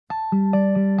Hi,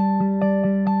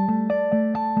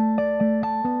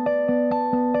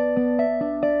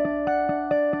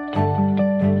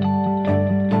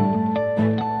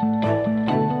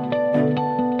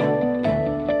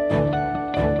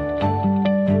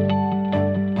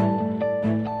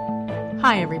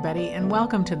 everybody, and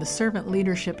welcome to the Servant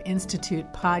Leadership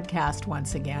Institute podcast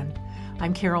once again.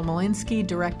 I'm Carol Malinsky,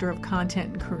 Director of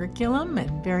Content and Curriculum,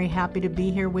 and very happy to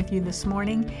be here with you this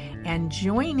morning. And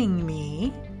joining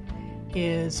me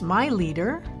is my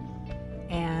leader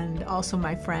and also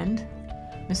my friend,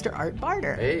 Mr. Art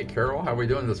Barter. Hey, Carol, how are we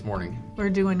doing this morning? We're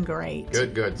doing great.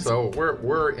 Good. So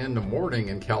we're in the morning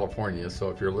in California, so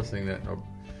if you're listening,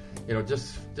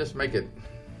 just make it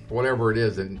whatever it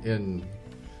is in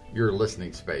your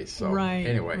listening space. So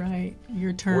anyway, right.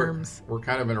 Your terms. We're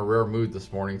kind of in a rare mood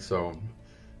this morning, so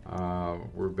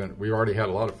we already had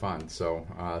a lot of fun. So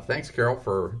thanks, Carol,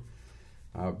 for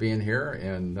being here,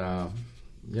 and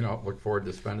look forward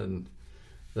to spending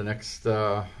the next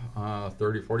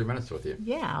 30, 40 minutes with you.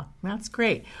 Yeah, that's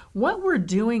great. What we're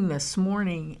doing this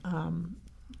morning,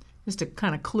 just to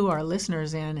kind of clue our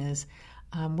listeners in, is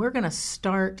we're going to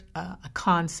start a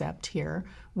concept here,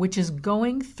 which is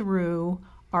going through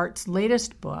Art's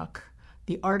latest book,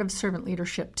 The Art of Servant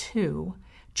Leadership 2,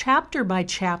 chapter by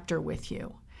chapter with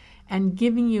you, and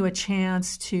giving you a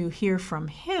chance to hear from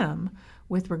him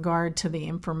with regard to the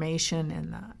information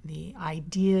and the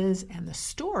ideas and the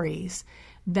stories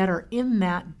that are in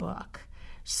that book.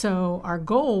 So our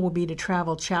goal will be to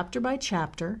travel chapter by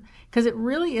chapter, because it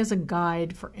really is a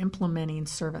guide for implementing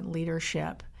servant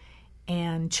leadership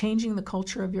and changing the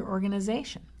culture of your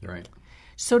organization. Right.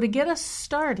 So to get us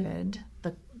started,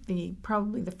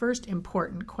 probably the first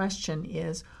important question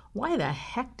is, why the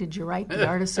heck did you write The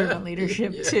Art of Servant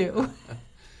Leadership 2?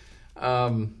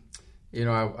 I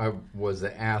was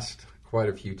asked quite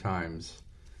a few times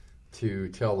to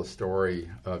tell the story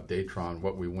of Datron,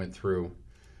 what we went through,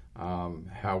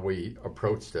 how we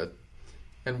approached it.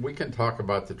 And we can talk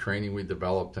about the training we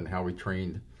developed and how we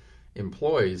trained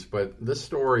employees, but this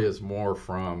story is more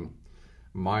from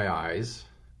my eyes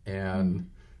and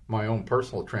my own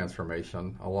personal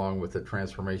transformation, along with the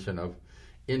transformation of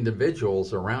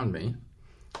individuals around me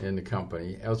in the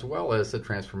company, as well as the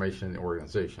transformation in the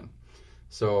organization.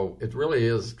 So it really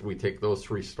is, we take those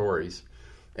three stories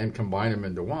and combine them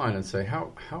into one and say,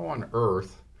 how on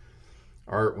earth,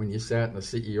 Art, when you sat in the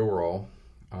CEO role,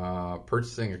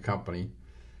 purchasing a company,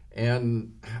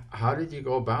 and how did you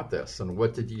go about this, and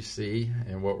what did you see,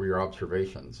 and what were your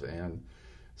observations? And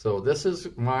so this is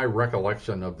my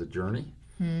recollection of the journey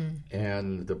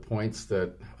and the points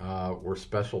that were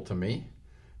special to me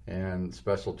and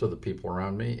special to the people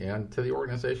around me and to the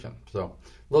organization. So a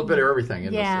little bit of everything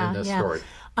in this story.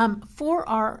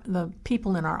 For the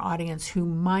people in our audience who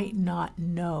might not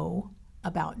know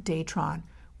about Datron,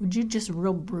 would you just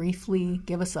real briefly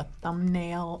give us a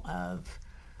thumbnail of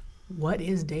what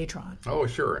is Datron? Oh,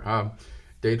 sure.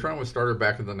 Datron was started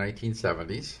back in the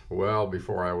 1970s, well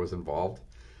before I was involved.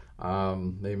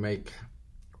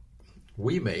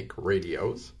 We make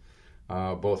radios,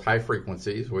 both high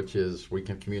frequencies, which is we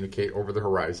can communicate over the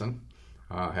horizon,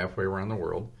 halfway around the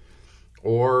world,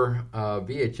 or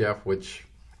VHF, which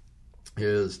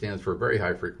stands for very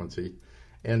high frequency,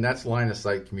 and that's line of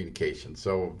sight communication.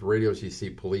 So the radios you see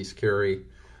police carry,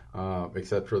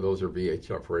 etc., those are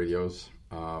VHF radios.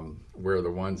 Where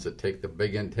the ones that take the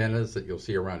big antennas that you'll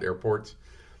see around airports,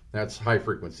 that's high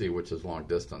frequency, which is long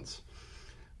distance.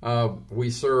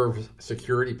 We serve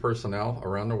security personnel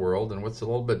around the world, and what's a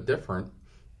little bit different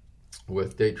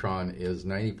with Datron is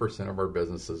 90% of our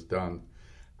business is done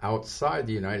outside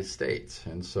the United States,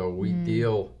 and so we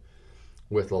deal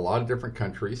with a lot of different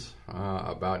countries,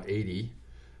 about 80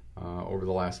 over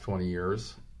the last 20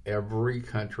 years. Every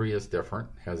country is different,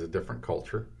 has a different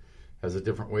culture, has a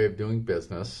different way of doing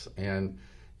business, and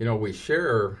we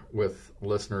share with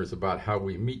listeners about how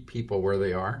we meet people where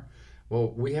they are.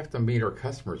 Well, we have to meet our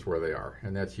customers where they are,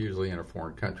 and that's usually in a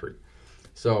foreign country.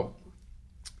 So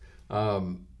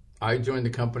I joined the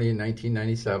company in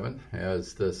 1997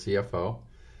 as the CFO.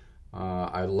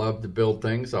 I love to build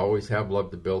things. I always have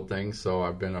loved to build things, so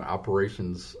I've been an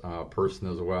operations person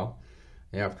as well.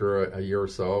 After a year or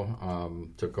so,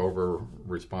 took over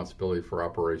responsibility for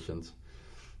operations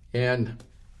and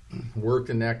worked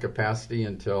in that capacity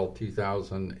until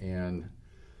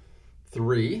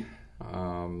 2003.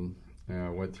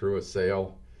 Went through a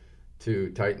sale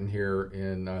to Titan here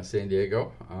in San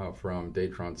Diego from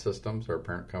Datron Systems, our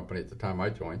parent company at the time I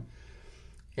joined.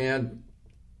 And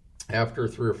after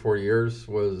 3 or 4 years,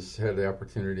 had the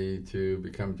opportunity to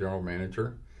become general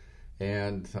manager.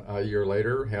 And a year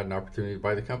later, had an opportunity to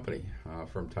buy the company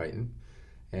from Titan.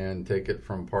 and take it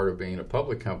from part of being a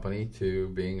public company to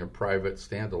being a private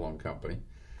standalone company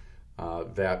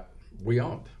that we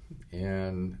owned.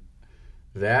 And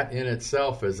that in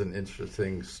itself is an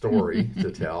interesting story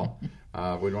to tell.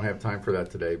 We don't have time for that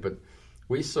today, but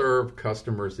we serve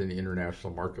customers in the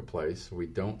international marketplace. We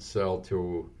don't sell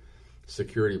to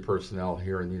security personnel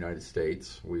here in the United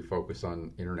States. We focus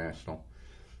on international.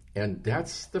 And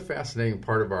that's the fascinating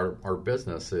part of our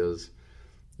business is,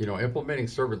 implementing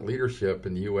servant leadership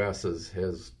in the U.S.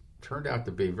 has turned out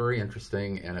to be very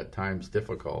interesting and at times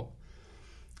difficult.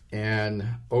 And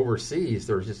overseas,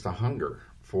 there's just a hunger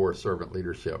for servant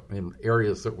leadership in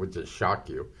areas that would just shock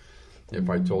you if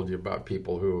I told you about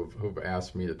people who've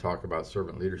asked me to talk about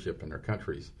servant leadership in their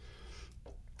countries.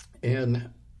 And,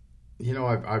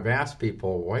 I've asked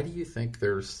people, why do you think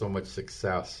there's so much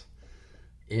success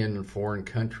in foreign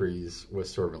countries with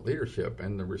servant leadership?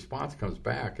 And the response comes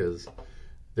back is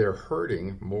they're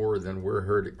hurting more than we're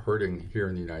hurting here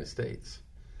in the United States.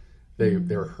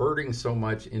 They're hurting so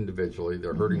much individually,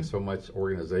 they're hurting so much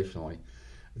organizationally,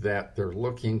 that they're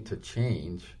looking to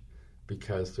change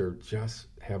because they're just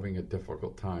having a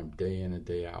difficult time day in and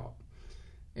day out.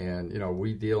 And,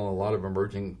 we deal in a lot of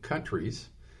emerging countries,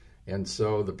 and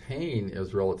so the pain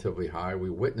is relatively high. We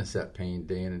witness that pain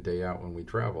day in and day out when we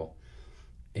travel.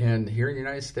 And here in the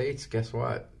United States, guess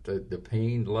what? The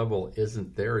pain level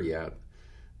isn't there yet.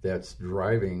 That's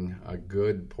driving a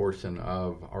good portion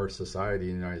of our society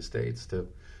in the United States to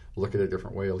look at a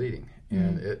different way of leading.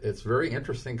 And it's a very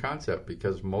interesting concept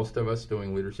because most of us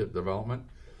doing leadership development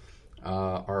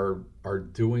are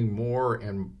doing more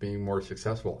and being more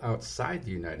successful outside the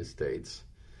United States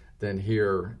than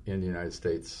here in the United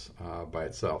States by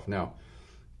itself. Now,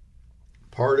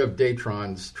 part of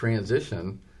Datron's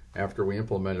transition after we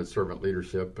implemented servant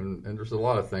leadership, and there's a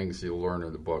lot of things you'll learn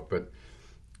in the book, but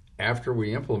after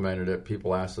we implemented it,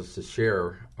 people asked us to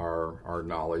share our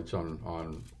knowledge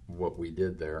on what we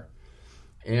did there.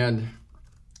 And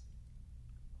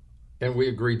we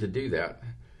agreed to do that.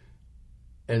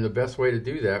 And the best way to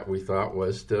do that, we thought,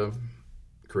 was to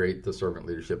create the Servant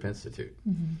Leadership Institute.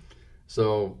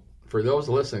 So for those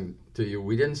listening to you,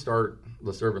 we didn't start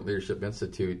the Servant Leadership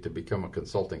Institute to become a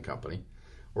consulting company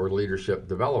or leadership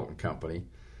development company.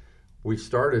 We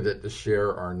started it to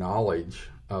share our knowledge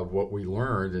of what we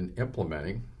learned in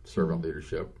implementing servant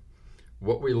leadership,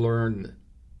 what we learned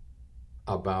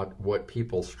about what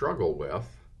people struggle with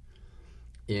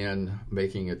in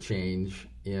making a change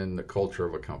in the culture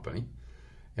of a company,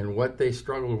 and what they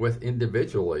struggled with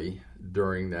individually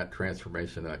during that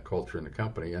transformation of that culture in the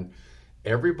company. And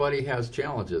everybody has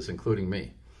challenges, including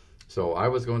me. So I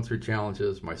was going through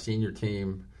challenges, my senior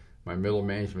team, my middle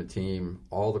management team,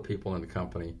 all the people in the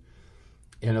company.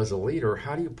 And as a leader,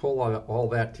 how do you pull all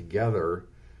that together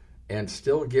and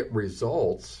still get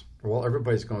results while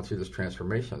everybody's going through this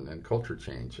transformation and culture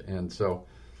change? And so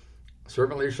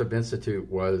Servant Leadership Institute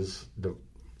was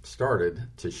started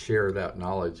to share that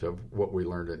knowledge of what we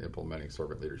learned in implementing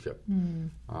servant leadership. And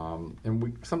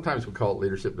sometimes we call it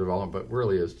leadership development, but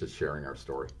really is just sharing our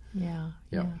story. Yeah.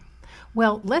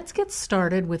 Well, let's get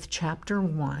started with Chapter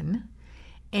 1.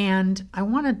 And I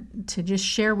wanted to just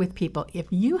share with people, if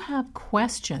you have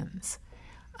questions,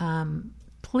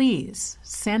 please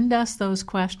send us those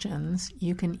questions.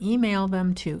 You can email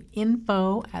them to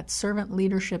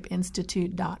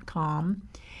info@servantleadershipinstitute.com.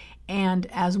 And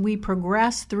as we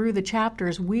progress through the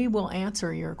chapters, we will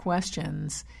answer your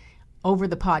questions over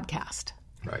the podcast.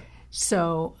 Right.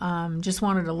 So just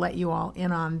wanted to let you all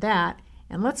in on that.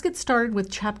 And let's get started with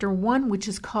Chapter 1, which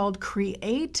is called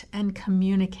Create and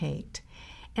Communicate.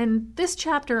 And this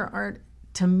chapter,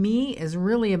 to me, is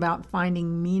really about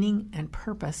finding meaning and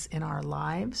purpose in our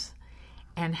lives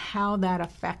and how that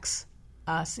affects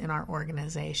us in our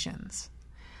organizations.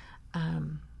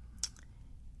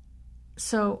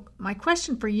 So my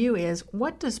question for you is,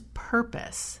 what does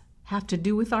purpose have to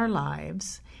do with our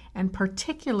lives, and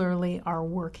particularly our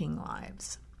working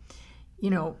lives?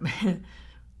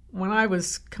 When I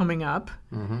was coming up,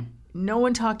 no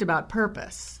one talked about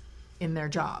purpose in their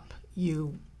job.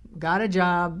 You got a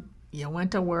job, you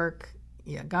went to work,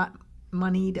 you got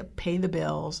money to pay the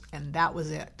bills, and that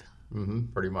was it.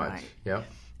 Pretty much, right? Yep.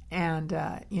 And,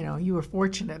 you were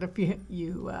fortunate if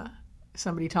you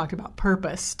somebody talked about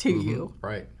purpose to you.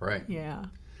 Right. Yeah.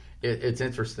 It's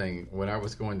interesting. When I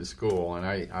was going to school, and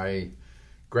I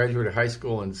graduated high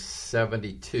school in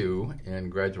 72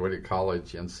 and graduated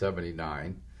college in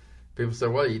 79, people said,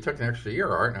 well, you took an extra year,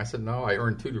 Art. And I said, no, I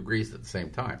earned 2 degrees at the same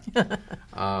time.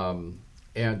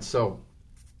 And so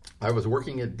I was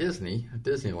working at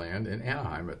Disneyland in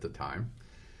Anaheim at the time.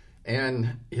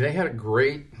 And they had a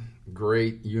great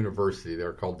great university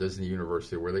there called Disney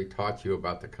University where they taught you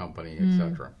about the company,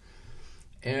 etc.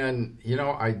 And,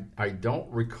 I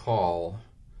don't recall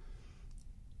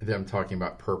them talking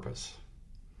about purpose.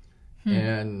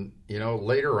 And,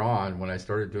 later on when I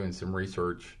started doing some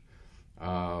research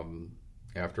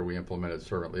after we implemented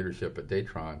servant leadership at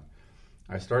Datron,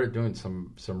 I started doing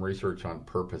some research on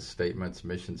purpose statements,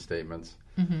 mission statements.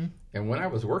 And when I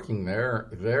was working there,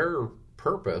 their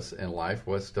purpose in life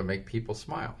was to make people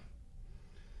smile.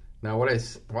 Now, what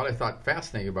I thought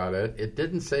fascinating about it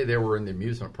didn't say they were in the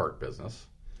amusement park business.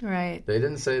 Right. They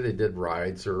didn't say they did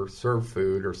rides or serve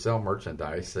food or sell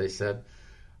merchandise. They said,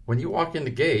 when you walk in the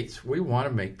gates, we want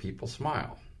to make people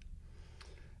smile.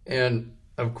 And,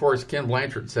 of course, Ken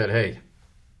Blanchard said, hey,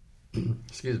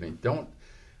 excuse me, don't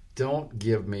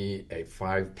give me a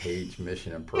 5-page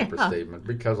mission and purpose statement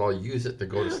because I'll use it to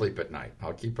go to sleep at night.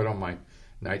 I'll keep it on my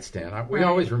nightstand. We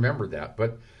always remember that.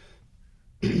 But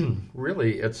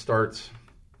really, it starts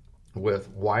with,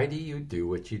 why do you do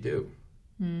what you do?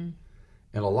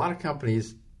 And a lot of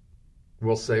companies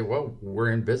will say, well,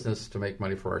 we're in business to make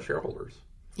money for our shareholders.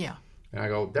 Yeah. And I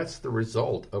go, that's the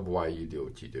result of why you do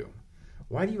what you do.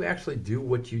 Why do you actually do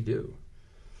what you do?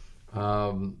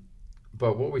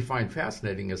 But what we find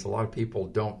fascinating is a lot of people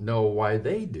don't know why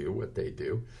they do what they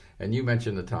do. And you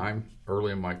mentioned the time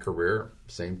early in my career,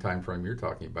 same time frame you're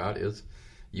talking about, is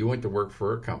you went to work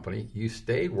for a company. You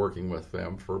stayed working with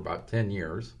them for about 10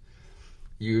 years.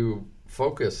 You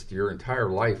focused your entire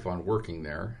life on working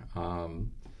there.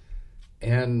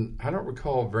 And I don't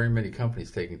recall very many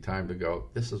companies taking time to go,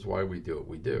 this is why we do what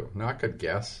we do. Now, I could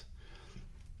guess,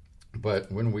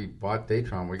 but when we bought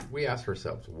Datron, we asked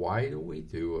ourselves, why do we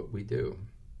do what we do?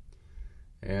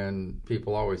 And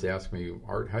people always ask me,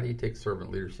 Art, how do you take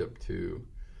servant leadership to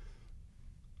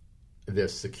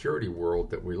this security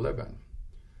world that we live in?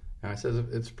 And I said,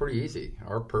 it's pretty easy.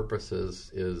 Our purpose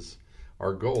is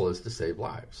our goal is to save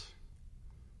lives.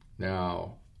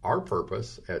 Now, our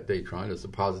purpose at Datron is to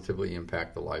positively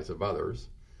impact the lives of others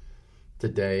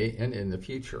today and in the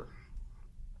future.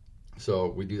 So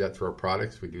we do that through our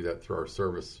products. We do that through our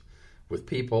service with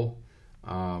people.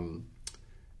 But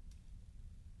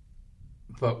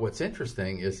what's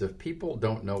interesting is if people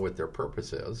don't know what their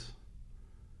purpose is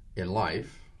in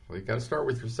life, well, you've got to start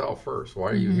with yourself first. Why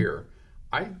are you here?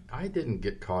 I didn't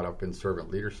get caught up in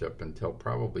servant leadership until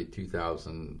probably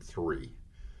 2003.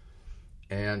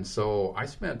 And so I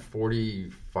spent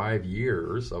 45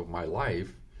 years of my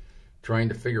life trying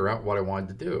to figure out what I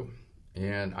wanted to do.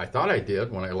 And I thought I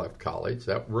did when I left college.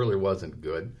 That really wasn't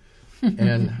good.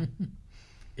 And,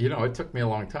 it took me a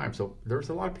long time. So there's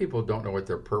a lot of people who don't know what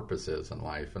their purpose is in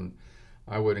life. And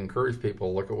I would encourage people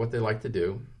to look at what they like to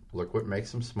do, look what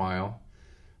makes them smile,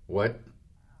 what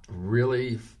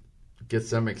really gets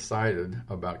them excited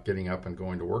about getting up and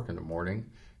going to work in the morning.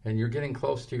 And you're getting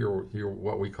close to your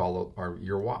what we call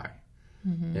your why.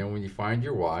 And when you find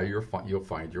your why, you'll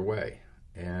find your way.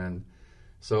 And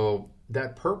so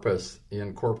that purpose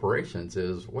in corporations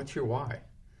is, what's your why?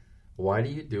 Why do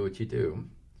you do what you do?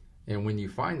 And when you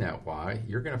find that why,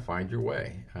 you're going to find your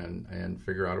way and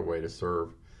figure out a way to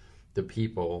serve the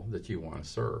people that you want to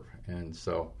serve. And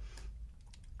so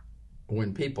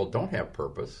when people don't have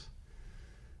purpose,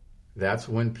 that's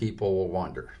when people will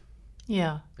wander.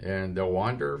 Yeah. And they'll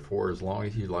wander for as long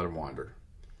as you let them wander.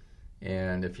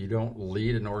 And if you don't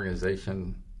lead an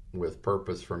organization with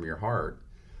purpose from your heart,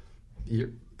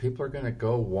 people are going to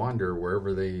go wander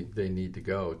wherever they need to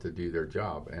go to do their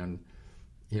job. And,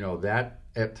 that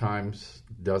at times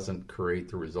doesn't create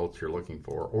the results you're looking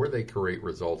for, or they create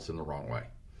results in the wrong way.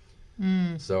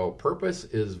 So purpose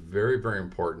is very, very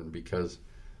important, because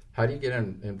how do you get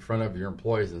in front of your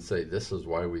employees and say, this is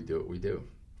why we do what we do?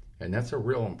 And that's a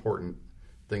real important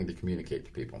thing to communicate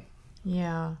to people.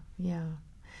 Yeah, yeah.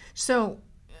 So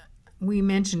we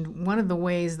mentioned one of the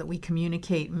ways that we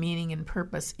communicate meaning and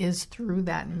purpose is through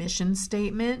that mission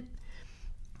statement.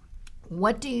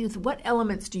 What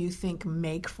elements do you think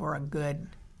make for a good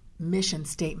mission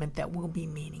statement that will be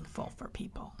meaningful for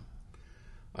people?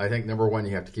 I think number one,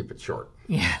 you have to keep it short.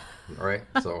 Yeah. All right.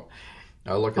 So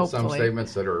I look at some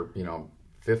statements that are,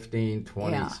 15,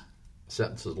 20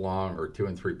 sentences long, or 2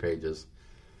 and 3 pages.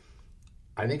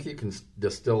 I think you can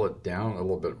distill it down a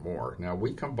little bit more. Now,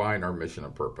 we combine our mission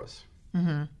and purpose.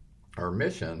 Our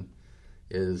mission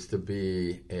is to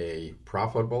be a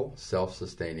profitable,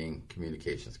 self-sustaining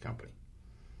communications company.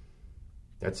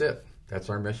 That's it. That's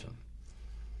our mission.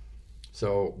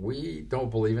 So we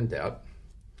don't believe in debt.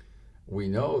 We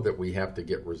know that we have to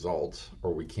get results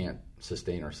or we can't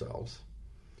sustain ourselves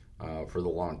for the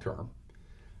long term.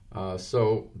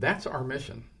 So that's our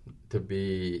mission, to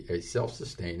be a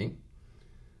self-sustaining,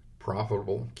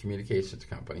 profitable communications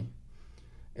company.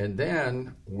 And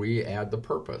then we add the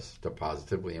purpose to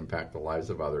positively impact the lives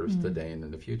of others today and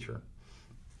in the future.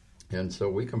 And so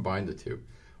we combine the two.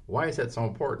 Why is that so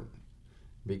important?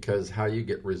 Because how you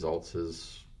get results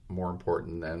is more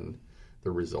important than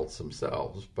the results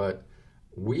themselves. But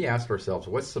we ask ourselves,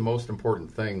 what's the most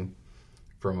important thing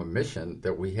from a mission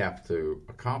that we have to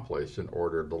accomplish in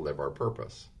order to live our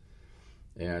purpose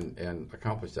and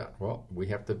accomplish that? Well, we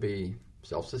have to be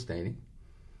self-sustaining.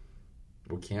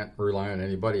 We can't rely on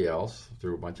anybody else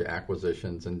through a bunch of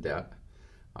acquisitions and debt.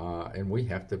 And we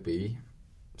have to be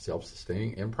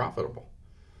self-sustaining and profitable.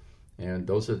 And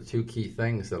those are the two key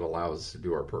things that allow us to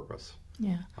do our purpose.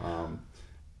 Yeah.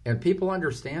 And people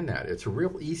understand that. It's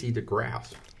real easy to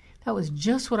grasp. That was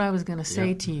just what I was going to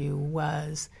say to you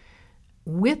was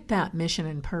with that mission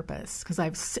and purpose, because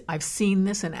I've seen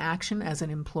this in action as an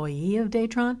employee of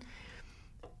Datron.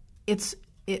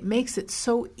 It makes it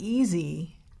so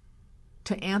easy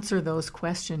to answer those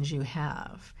questions you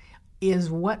have.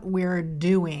 Is what we're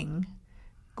doing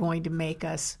going to make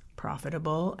us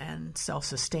profitable and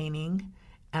self-sustaining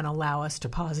and allow us to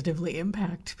positively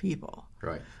impact people?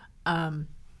 Right.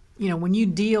 When you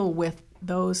deal with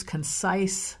those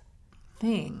concise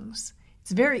things,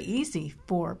 it's very easy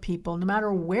for people, no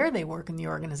matter where they work in the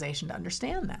organization, to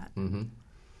understand that. Mm-hmm.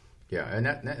 Yeah,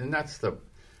 and that's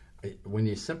when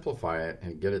you simplify it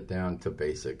and get it down to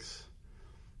basics,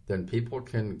 then people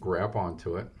can grab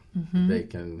onto it. Mm-hmm. They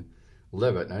can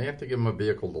live it. Now you have to give them a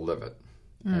vehicle to live it,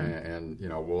 and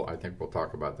I think we'll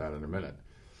talk about that in a minute.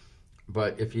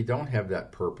 But if you don't have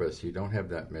that purpose, you don't have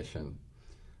that mission.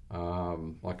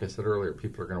 Like I said earlier,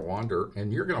 people are going to wander,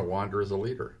 and you're going to wander as a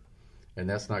leader. And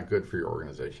that's not good for your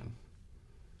organization.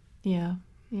 Yeah.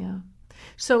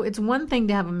 So it's one thing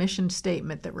to have a mission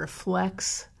statement that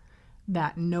reflects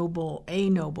that noble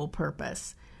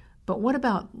purpose. But what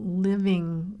about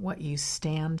living what you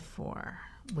stand for,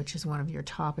 which is one of your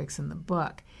topics in the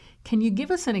book? Can you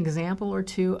give us an example or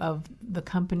two of the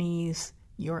companies,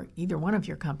 either one of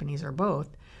your companies or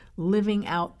both, living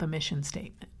out the mission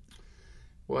statement?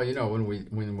 Well,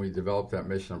 when we developed that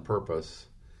mission and purpose,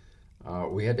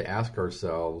 we had to ask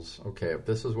ourselves, okay, if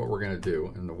this is what we're going to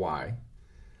do and the why,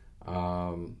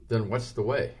 then what's the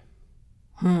way?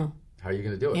 How are you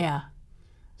going to do it? Yeah.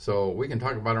 So we can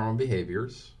talk about our own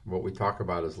behaviors, what we talk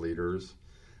about as leaders,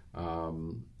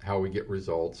 how we get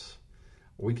results.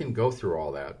 We can go through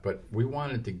all that, but we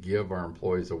wanted to give our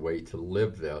employees a way to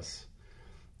live this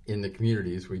in the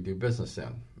communities we do business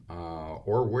in,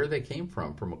 or where they came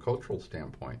from a cultural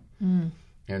standpoint.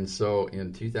 And so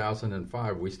in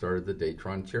 2005, we started the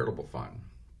Datron Charitable Fund.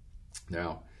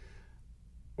 Now,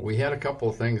 we had a couple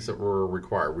of things that were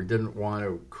required. We didn't want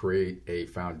to create a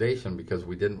foundation because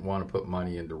we didn't want to put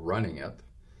money into running it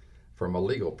from a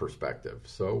legal perspective.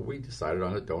 So we decided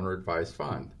on a donor-advised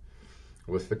fund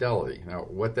with Fidelity. Now,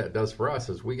 what that does for us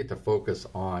is we get to focus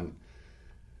on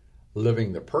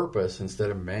living the purpose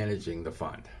instead of managing the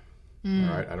fund.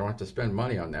 All right, I don't have to spend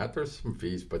money on that. There's some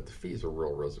fees, but the fees are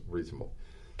real reasonable.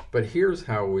 But here's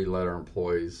how we let our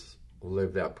employees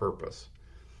live that purpose.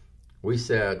 We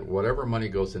said whatever money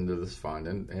goes into this fund,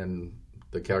 and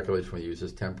the calculation we use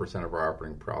is 10% of our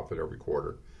operating profit every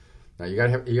quarter. Now you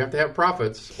have to have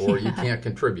profits, or you can't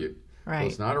contribute. Right. So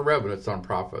it's not a revenue; it's on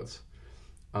profits.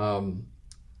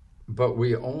 But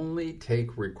we only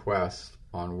take requests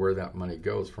on where that money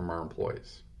goes from our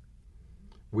employees.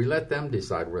 We let them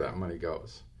decide where that money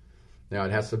goes. Now,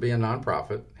 it has to be a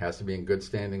nonprofit, has to be in good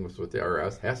standing with the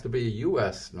IRS, has to be a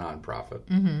U.S. nonprofit.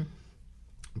 Mm-hmm.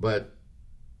 But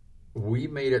we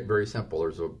made it very simple.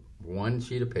 There's one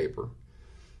sheet of paper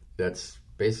that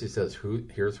basically says,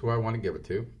 here's who I want to give it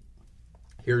to.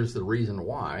 Here's the reason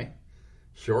why.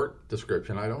 Short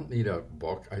description. I don't need a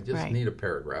book. I just need a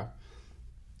paragraph.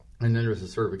 And then there's a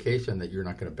certification that you're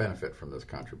not going to benefit from this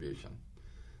contribution.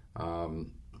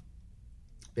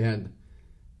 And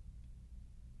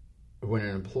when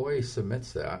an employee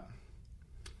submits that,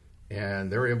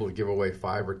 and they're able to give away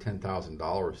 $5,000 or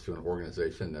 $10,000 to an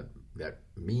organization that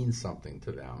means something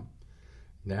to them,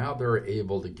 now they're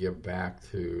able to give back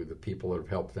to the people that have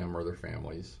helped them or their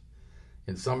families.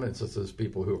 In some instances,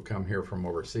 people who have come here from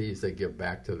overseas, they give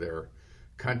back to their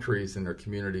countries and their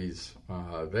communities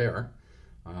there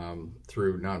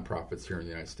through nonprofits here in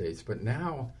the United States. But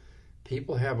now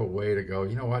people have a way to go,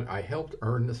 you know what, I helped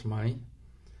earn this money,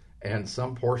 and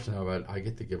some portion of it I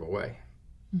get to give away.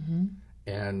 Mm-hmm.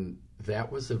 And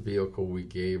that was a vehicle we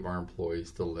gave our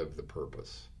employees to live the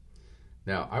purpose.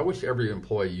 Now, I wish every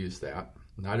employee used that.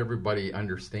 Not everybody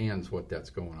understands what that's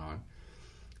going on.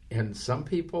 And some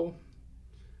people,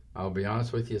 I'll be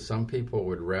honest with you, some people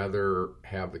would rather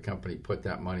have the company put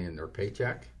that money in their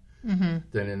paycheck than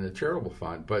in the charitable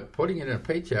fund. But putting it in a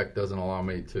paycheck doesn't allow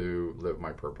me to live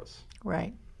my purpose.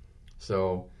 Right.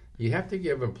 So you have to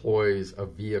give employees a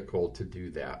vehicle to do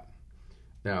that.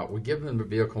 Now, we give them a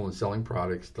vehicle in selling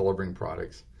products, delivering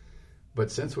products.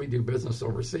 But since we do business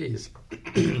overseas,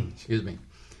 excuse me,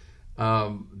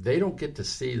 they don't get to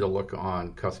see the look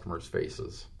on customers'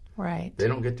 faces. Right. They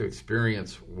don't get to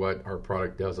experience what our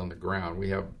product does on the ground. We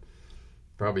have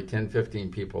probably 10,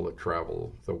 15 people that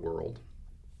travel the world.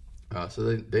 So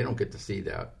they don't get to see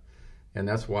that. And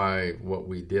that's why what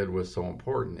we did was so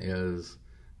important is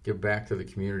give back to the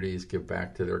communities, give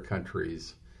back to their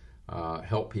countries,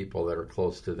 help people that are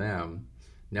close to them.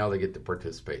 Now they get to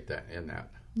participate in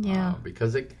that. Yeah.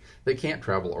 Because they can't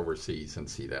travel overseas and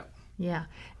see that. Yeah.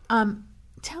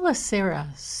 Tell us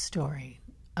Sarah's story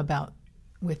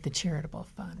with the charitable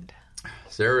fund.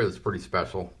 Sarah is pretty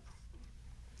special.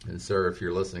 And Sarah, if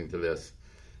you're listening to this,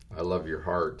 I love your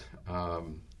heart.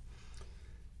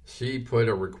 She put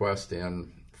a request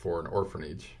in for an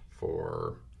orphanage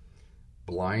for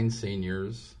blind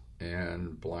seniors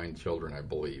and blind children, I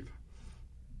believe,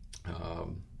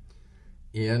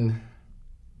 in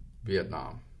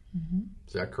Vietnam. Mm-hmm.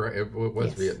 Is that correct? It was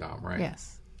yes. Vietnam, right?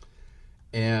 Yes.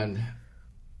 And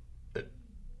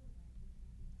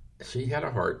she had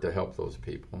a heart to help those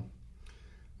people.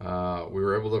 We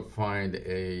were able to find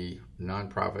a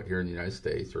nonprofit here in the United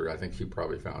States, or I think she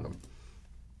probably found them,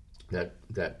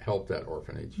 that helped that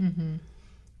orphanage. Mm-hmm.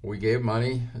 We gave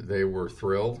money. They were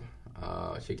thrilled.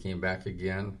 She came back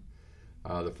again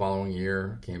the following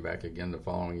year, came back again the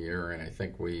following year, and I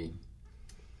think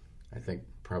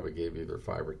probably gave either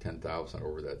 $5,000 or $10,000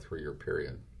 over that 3-year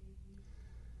period.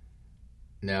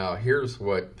 Now, here's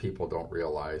what people don't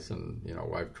realize, and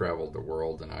I've traveled the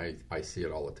world and I see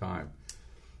it all the time.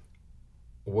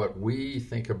 What we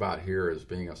think about here as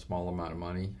being a small amount of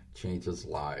money changes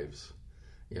lives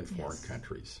in foreign yes.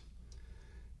 countries.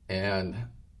 And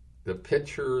the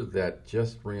picture that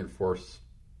just reinforced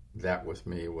that with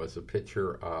me was a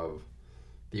picture of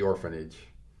the orphanage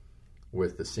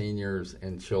with the seniors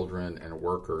and children and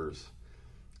workers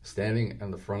standing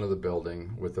in the front of the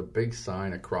building with a big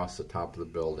sign across the top of the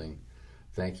building,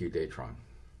 "Thank you, Datron."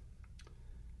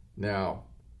 Now,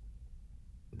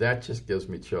 that just gives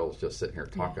me chills just sitting here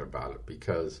talking about it,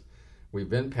 because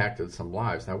we've impacted some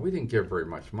lives. Now, we didn't give very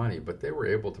much money, but they were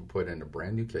able to put in a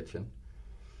brand new kitchen.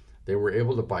 They were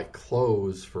able to buy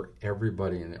clothes for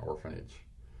everybody in the orphanage.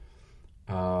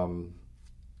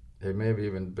 They may have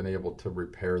even been able to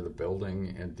repair the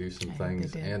building and do some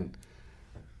things. And,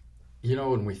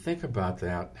 when we think about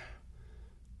that,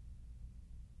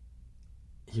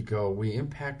 you go, we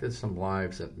impacted some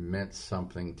lives that meant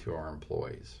something to our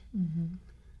employees. Mm-hmm.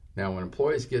 Now, when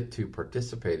employees get to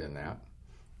participate in that,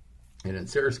 and in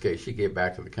Sarah's case, she gave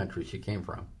back to the country she came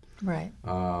from. Right.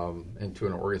 And to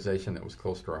an organization that was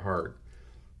close to her heart.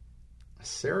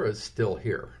 Sarah's still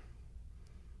here.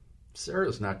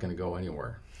 Sarah's not going to go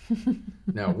anywhere.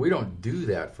 Now, we don't do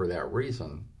that for that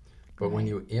reason, but right. when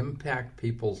you impact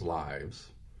people's lives,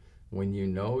 when you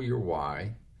know your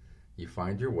why, you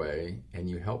find your way, and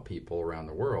you help people around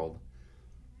the world,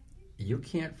 you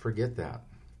can't forget that.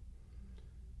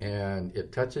 And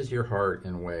it touches your heart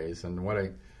in ways. And what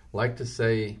I like to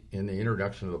say in the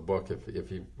introduction of the book,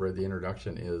 if you've read the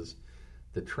introduction, is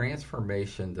the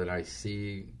transformation that I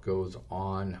see goes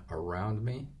on around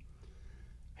me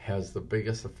has the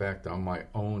biggest effect on my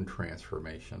own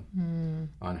transformation,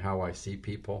 on how I see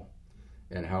people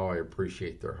and how I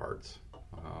appreciate their hearts.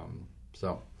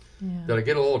 Did I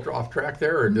get a little off track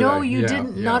there? Or no, you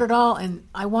didn't, not at all. And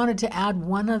I wanted to add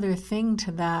one other thing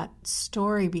to that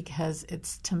story, because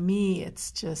to me,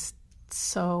 it's just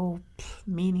so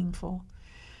meaningful.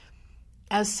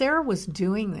 As Sarah was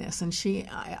doing this, and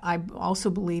I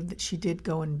also believe that she did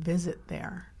go and visit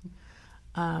there,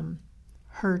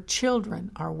 her children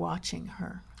are watching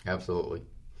her. Absolutely.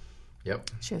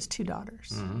 Yep. She has 2 daughters.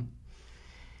 Mm-hmm.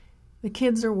 The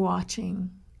kids are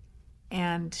watching,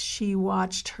 and she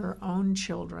watched her own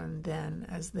children then,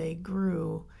 as they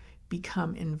grew,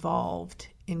 become involved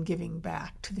in giving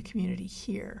back to the community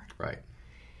here. Right.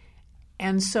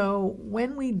 And so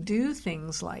when we do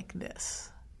things like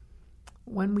this,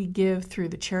 when we give through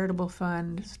the charitable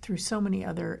fund, through so many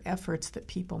other efforts that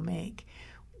people make,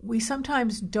 we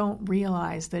sometimes don't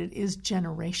realize that it is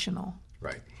generational.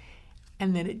 Right.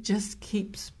 And that it just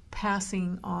keeps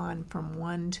passing on from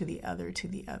one to the other to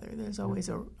the other. There's always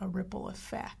a ripple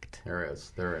effect. There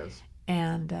is.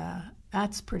 And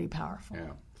that's pretty powerful.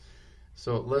 Yeah.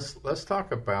 So let's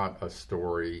talk about a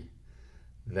story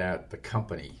that the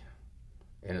company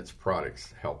and its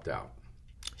products helped out.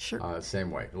 Sure.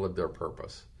 Same way, lived their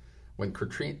purpose. When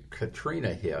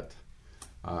Katrina hit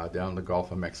down the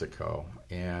Gulf of Mexico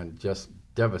and just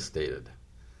devastated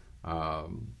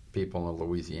people in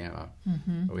Louisiana,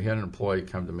 we had an employee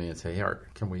come to me and say, hey,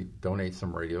 Art, can we donate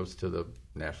some radios to the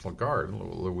National Guard in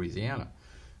Louisiana?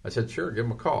 I said, sure, give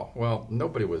them a call. Well,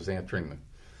 nobody was answering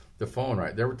the phone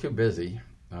right. They were too busy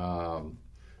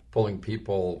pulling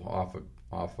people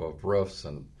off of roofs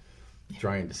and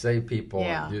trying to save people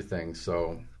and do things.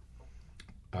 So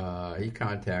he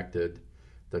contacted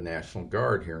the National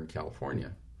Guard here in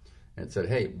California and said,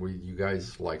 hey, you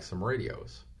guys like some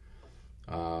radios?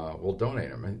 We'll donate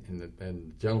them. And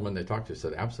the gentleman they talked to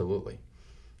said, absolutely.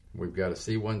 We've got a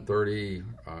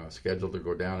C-130 scheduled to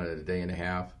go down in a day and a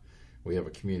half. We have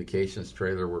a communications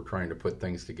trailer. We're trying to put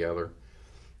things together.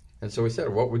 And so we said,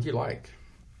 what would you like?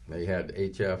 They had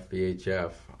HF,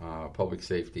 VHF, public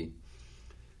safety.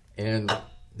 And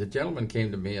the gentleman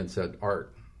came to me and said,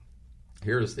 Art,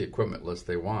 here's the equipment list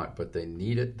they want, but they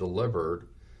need it delivered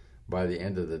by the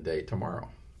end of the day tomorrow.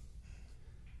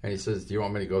 And he says, do you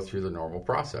want me to go through the normal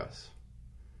process?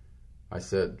 I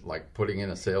said, like putting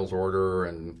in a sales order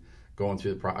and going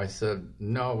through the process. I said,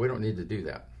 no, we don't need to do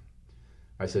that.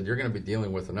 I said, you're going to be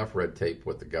dealing with enough red tape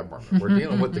with the government. We're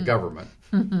dealing with the government.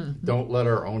 Don't let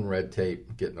our own red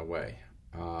tape get in the way.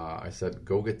 I said,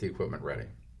 go get the equipment ready.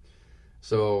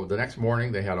 So the next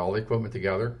morning, they had all the equipment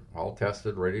together, all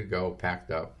tested, ready to go,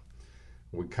 packed up.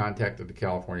 We contacted the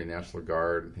California National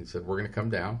Guard. He said, we're going to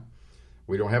come down.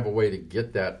 We don't have a way to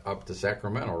get that up to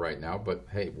Sacramento right now, but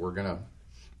hey, we're going to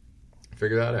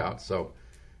figure that out. So,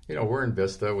 we're in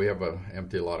Vista. We have an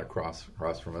empty lot across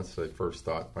from us. They first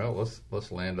thought, well,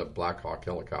 let's land a Black Hawk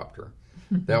helicopter.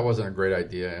 That wasn't a great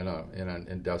idea in an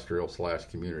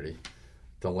industrial/community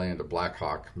to land a Black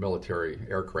Hawk military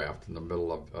aircraft in the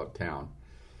middle of town.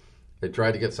 They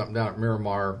tried to get something down at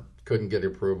Miramar, couldn't get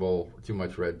approval, too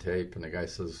much red tape, and the guy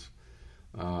says,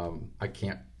 I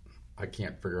can't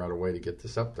figure out a way to get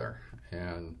this up there.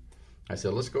 And I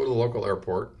said, let's go to the local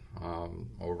airport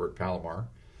over at Palomar,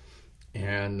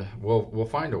 and we'll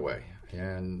find a way.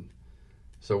 And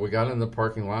so we got in the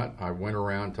parking lot. I went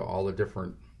around to all the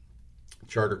different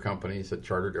charter companies that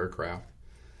chartered aircraft,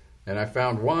 and I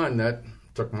found one that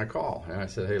took my call. And I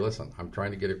said, hey, listen, I'm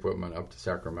trying to get equipment up to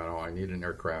Sacramento. I need an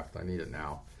aircraft. I need it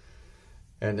now.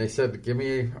 And they said, give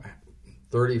me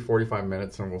 30, 45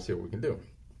 minutes, and we'll see what we can do.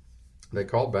 They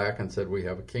called back and said, we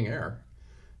have a King Air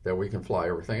that we can fly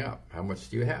everything up. How much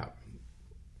do you have?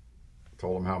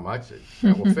 Told them how much.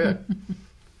 That will fit.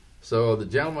 So the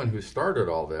gentleman who started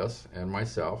all this and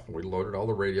myself, we loaded all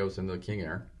the radios into the King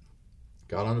Air,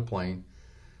 got on the plane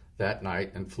that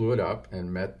night and flew it up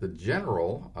and met the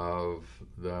general of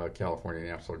the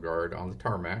California National Guard on the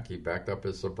tarmac. He backed up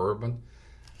his Suburban.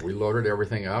 We loaded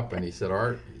everything up, and he said,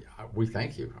 Art, we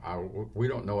thank you. We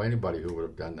don't know anybody who would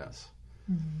have done this.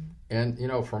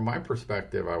 And, from my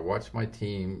perspective, I watched my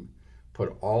team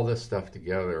put all this stuff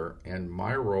together, and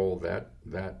my role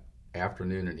that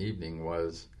afternoon and evening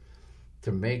was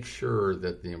to make sure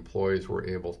that the employees were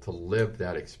able to live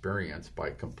that experience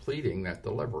by completing that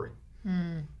delivery.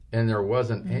 And there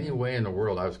wasn't any way in the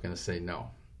world I was going to say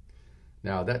no.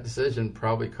 Now, that decision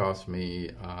probably cost me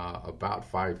about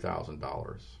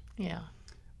 $5,000. Yeah.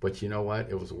 But you know what?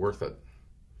 It was worth it.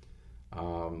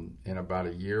 And about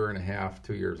a year and a half,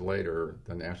 2 years later,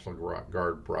 the National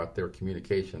Guard brought their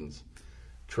communications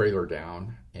trailer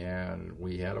down, and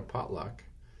we had a potluck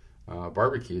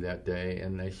barbecue that day,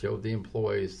 and they showed the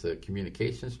employees the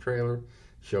communications trailer,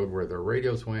 showed where their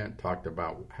radios went, talked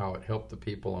about how it helped the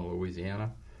people in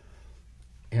Louisiana.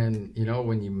 And,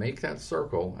 when you make that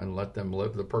circle and let them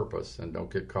live the purpose and don't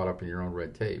get caught up in your own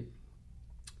red tape,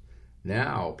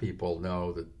 now people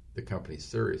know that the company's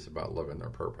serious about living their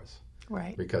purpose.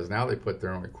 Right. Because now they put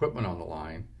their own equipment on the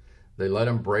line. They let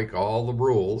them break all the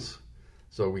rules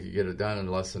so we could get it done in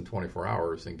less than 24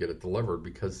 hours and get it delivered,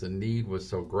 because the need was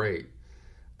so great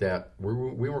that we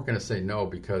weren't going to say no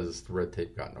because the red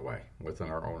tape got in the way within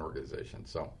our own organization.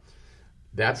 So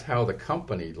that's how the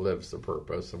company lives the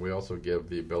purpose, and we also give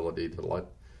the ability to let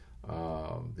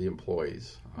the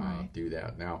employees do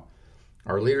that. Now,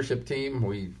 our leadership team,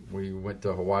 we went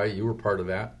to Hawaii. You were part of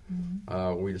that.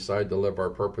 We decided to live our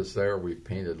purpose there. We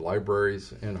painted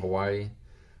libraries in Hawaii.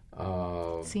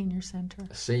 Senior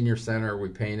center we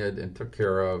painted and took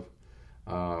care of.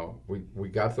 We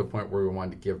got to the point where we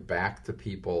wanted to give back to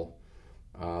people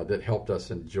that helped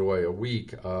us enjoy a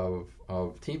week of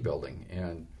team building.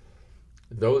 And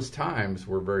those times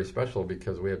were very special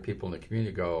because we had people in the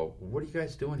community go, what are you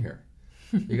guys doing here?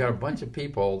 You got a bunch of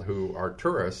people who are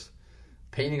tourists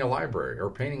painting a library or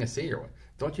painting a senior one.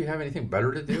 don't you have anything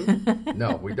better to do?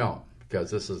 No, we don't,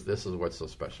 because this is what's so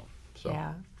special. So,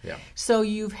 yeah. So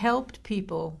you've helped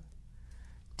people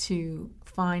to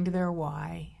find their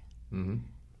why,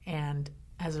 and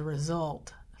as a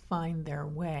result, find their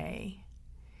way.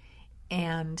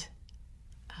 And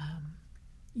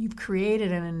you've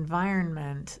created an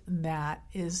environment that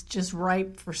is just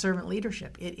ripe for servant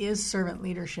leadership. It is servant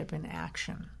leadership in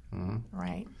action,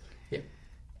 right?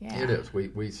 Yeah, it is.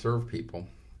 We serve people.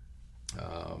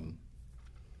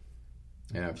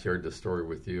 And I've shared this story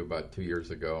with you about 2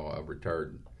 years ago. A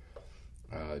retired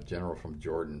general from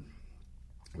Jordan.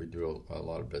 We do a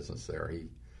lot of business there. He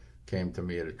came to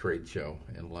me at a trade show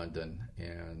in London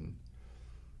and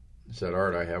said,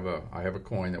 "Art, I have a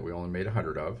coin that we only made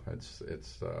 100 of.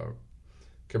 It's a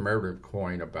commemorative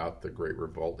coin about the Great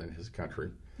Revolt in his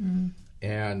country."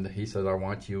 And he said, "I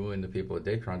want you and the people at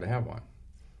Datron to have one."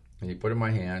 And he put it in my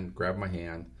hand, grabbed my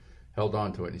hand, held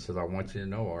on to it, and he said, "I want you to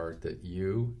know, Art, that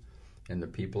you and the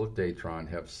people of Datron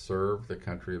have served the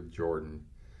country of Jordan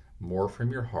more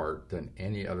from your heart than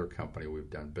any other company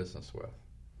we've done business with."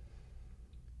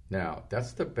 Now,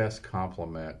 that's the best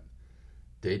compliment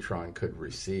Datron could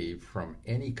receive from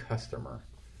any customer,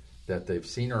 that they've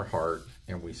seen our heart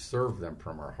and we serve them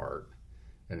from our heart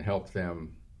and help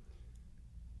them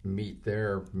meet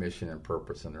their mission and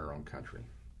purpose in their own country.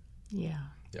 Yeah,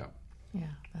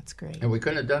 that's great. And we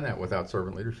couldn't have done that without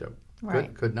servant leadership.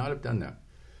 Right. Could not have done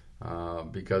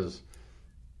that because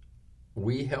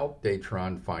we helped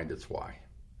Datron find its why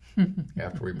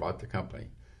after we bought the company.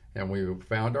 And we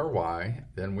found our why,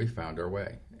 then we found our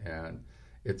way. And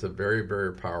it's a very,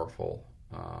 very powerful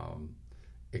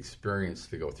experience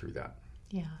to go through that.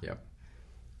 Yeah. Yep.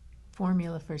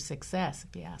 Formula for success,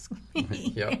 if you ask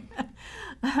me.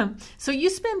 Yep. So you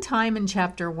spend time in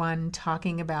Chapter 1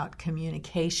 talking about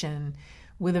communication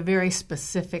with a very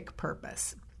specific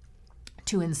purpose,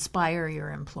 to inspire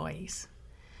your employees.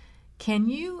 Can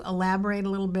you elaborate a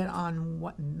little bit on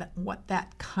what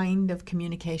that kind of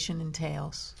communication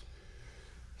entails?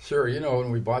 Sure.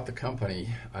 When we bought the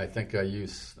company, I think I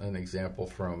used an example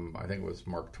from, I think it was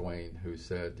Mark Twain, who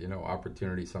said,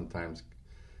 opportunity sometimes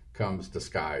comes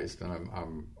disguised, and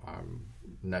I'm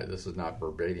not, this is not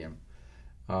verbatim,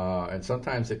 and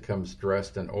sometimes it comes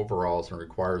dressed in overalls and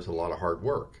requires a lot of hard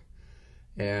work.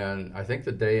 And I think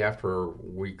the day after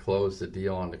we closed the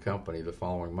deal on the company, the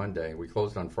following Monday, we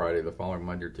closed on Friday, the following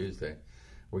Monday or Tuesday,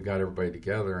 we got everybody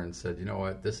together and said, you know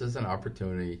what, this is an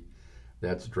opportunity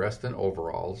that's dressed in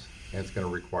overalls, and it's going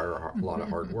to require a lot of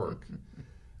hard work.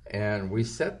 And we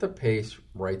set the pace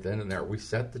right then and there. We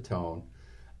set the tone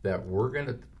that we're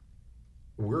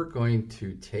going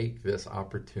to take this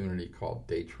opportunity called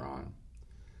Datron,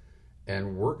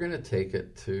 and we're going to take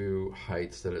it to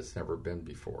heights that it's never been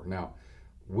before. Now,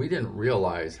 we didn't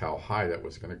realize how high that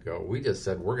was going to go. We just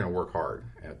said, we're going to work hard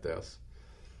at this.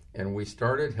 And we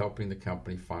started helping the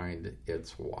company find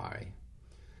its why.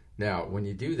 Now, when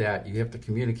you do that, you have to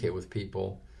communicate with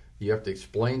people. You have to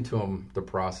explain to them the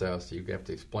process. You have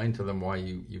to explain to them why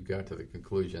you got to the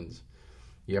conclusions.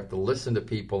 You have to listen to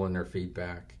people and their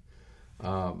feedback.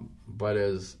 But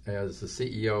as the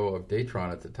CEO of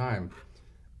Datron at the time,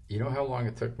 you know how long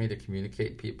it took me to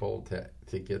communicate people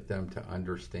to get them to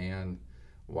understand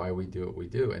why we do what we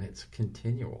do? And it's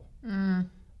continual.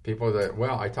 People that,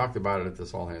 well, I talked about it at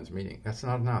this all-hands meeting. That's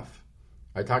not enough.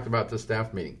 I talked about this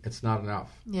staff meeting. It's not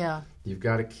enough. Yeah. You've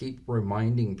got to keep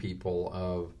reminding people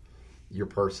of your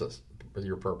purpose,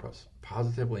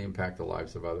 positively impact the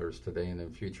lives of others today and in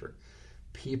the future.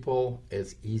 People,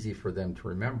 it's easy for them to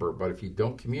remember, but if you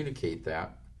don't communicate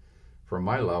that, from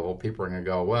my level, people are going to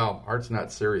go, well, Art's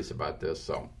not serious about this,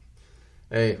 so,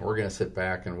 hey, we're going to sit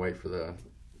back and wait for the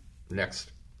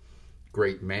next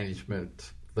great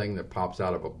management thing that pops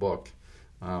out of a book.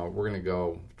 We're going to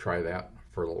go try that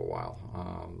for a little while.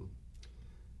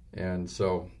 And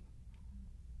so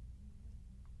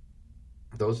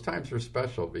those times are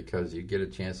special because you get a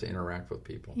chance to interact with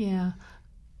people. Yeah.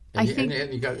 And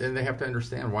they have to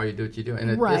understand why you do what you do. And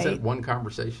it isn't one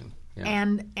conversation. Yeah.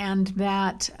 And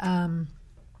that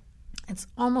it's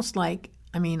almost like,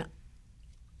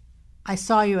 I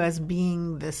saw you as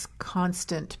being this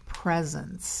constant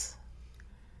presence,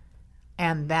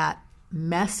 and that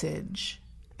message,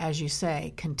 as you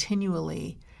say,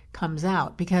 continually comes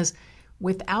out, because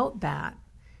without that,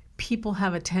 people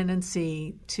have a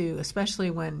tendency to, especially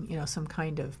when some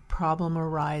kind of problem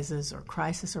arises or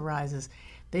crisis arises,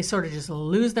 they sort of just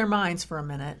lose their minds for a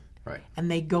minute. Right.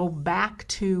 And they go back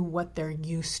to what they're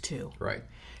used to. Right.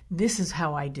 This is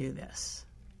how I do this.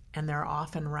 And they're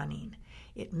off and running.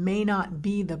 It may not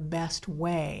be the best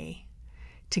way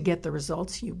to get the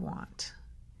results you want.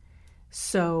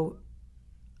 So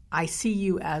I see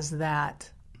you as that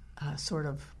sort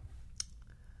of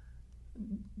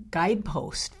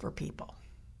guidepost for people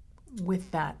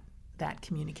with that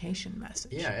communication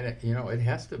message. Yeah, and it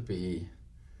has to be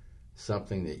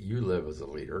something that you live as a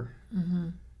leader,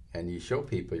 and you show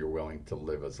people you're willing to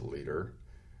live as a leader.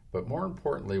 But more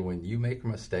importantly, when you make a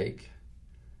mistake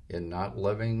in not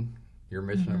living your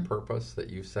mission and purpose that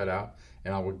you set out,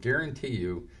 and I will guarantee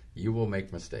you, you will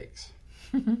make mistakes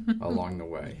along the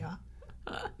way. Yeah.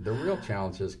 The real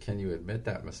challenge is, can you admit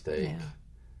that mistake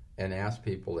and ask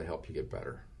people to help you get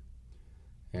better?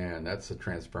 And that's the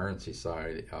transparency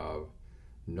side of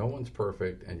no one's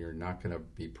perfect, and you're not going to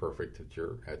be perfect at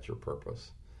your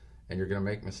purpose. And you're going to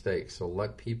make mistakes. So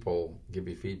let people give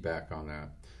you feedback on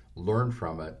that. Learn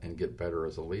from it and get better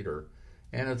as a leader.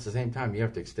 And at the same time, you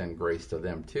have to extend grace to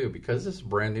them too, because this is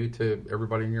brand new to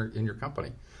everybody in your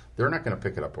company. They're not going to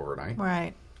pick it up overnight.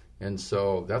 Right. And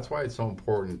so that's why it's so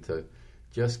important to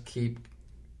just keep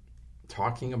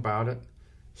talking about it,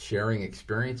 sharing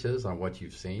experiences on what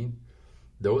you've seen.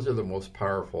 Those are the most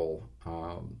powerful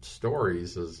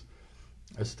stories.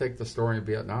 Let's take the story in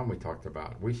Vietnam we talked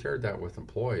about. We shared that with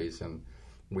employees, and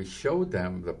we showed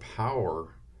them the power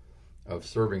of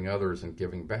serving others and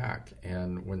giving back.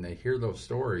 And when they hear those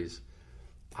stories,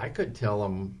 I could tell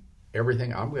them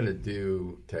everything I'm going to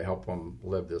do to help them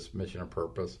live this mission and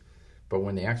purpose. But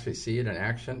when they actually see it in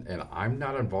action and I'm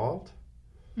not involved,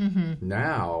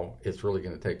 now it's really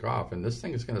going to take off. And this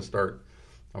thing is going to start,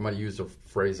 I'm going to use a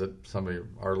phrase that some of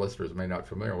our listeners may not be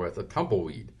familiar with, a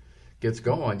tumbleweed gets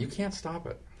going. You can't stop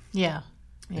it. Yeah.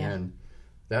 And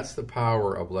that's the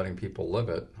power of letting people live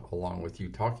it along with you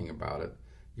talking about it.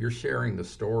 You're sharing the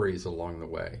stories along the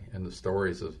way, and the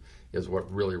stories is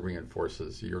what really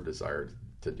reinforces your desire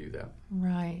to do that.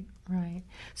 Right.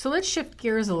 So let's shift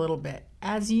gears a little bit.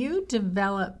 As you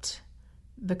developed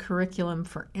the curriculum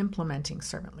for implementing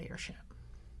servant leadership,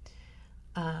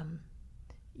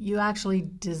 you actually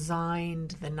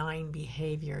designed the 9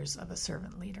 behaviors of a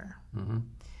servant leader,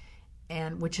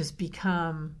 and which has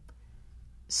become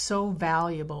so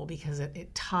valuable because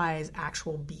it ties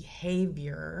actual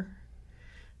behavior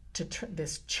to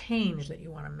this change that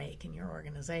you want to make in your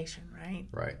organization, right?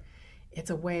 Right. It's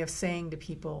a way of saying to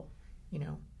people,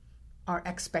 our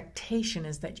expectation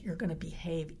is that you're going to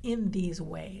behave in these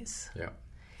ways. Yeah.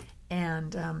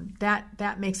 And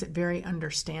that makes it very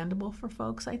understandable for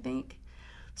folks, I think.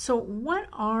 So what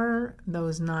are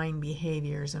those 9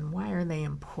 behaviors, and why are they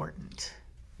important?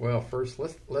 Well, first,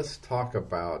 let's talk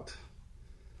about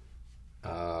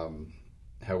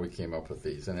how we came up with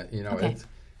these. And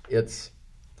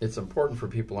it's important for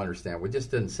people to understand. We just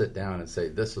didn't sit down and say,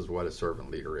 this is what a servant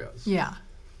leader is. Yeah.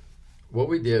 What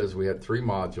we did is we had 3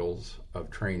 modules of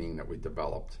training that we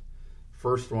developed.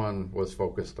 First one was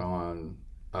focused on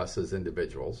us as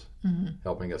individuals,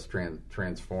 helping us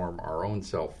transform our own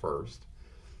self first.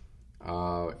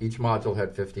 Each module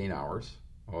had 15 hours.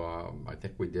 I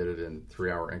think we did it in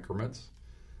 3-hour increments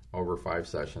over 5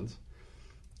 sessions.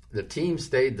 The team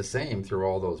stayed the same through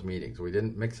all those meetings. We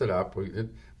didn't mix it up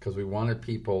because we wanted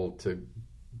people to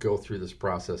go through this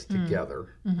process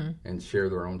together and share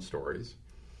their own stories.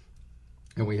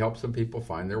 And we helped some people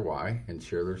find their why and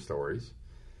share their stories.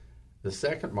 The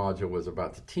second module was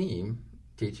about the team,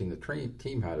 teaching the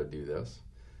team how to do this.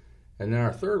 And then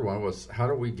our third one was, how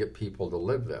do we get people to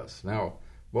live this? Now,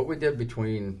 what we did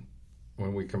between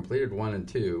when we completed 1 and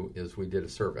 2 is we did a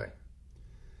survey.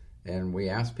 And we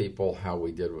asked people how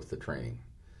we did with the training.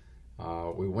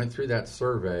 We went through that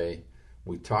survey.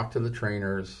 We talked to the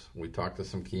trainers. We talked to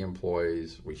some key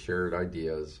employees. We shared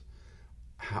ideas.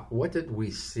 What did we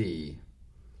see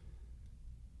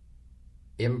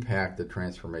impact the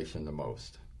transformation the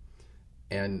most?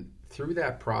 And through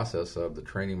that process of the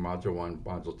training, module 1,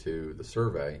 module 2, the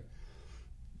survey,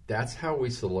 that's how we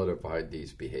solidified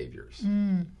these behaviors.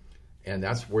 And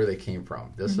that's where they came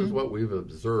from. This is what we've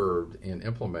observed in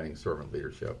implementing servant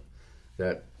leadership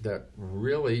that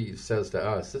really says to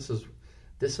us,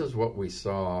 this is what we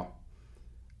saw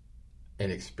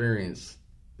and experienced,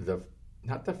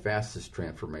 not the fastest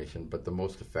transformation, but the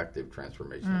most effective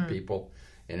transformation in people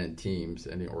and in teams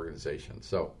and in the organization.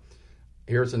 So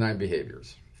here's the 9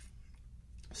 behaviors.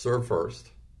 Serve first.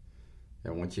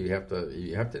 And once you have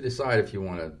to decide if you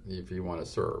want to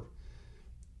serve.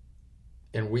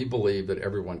 And we believe that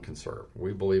everyone can serve.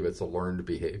 We believe it's a learned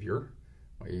behavior.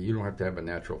 You don't have to have a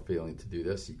natural feeling to do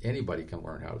this. Anybody can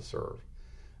learn how to serve.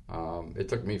 It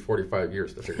took me 45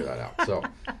 years to figure that out. So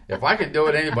if I can do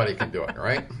it, anybody can do it,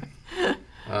 right?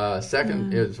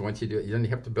 Second is, once you do it, then you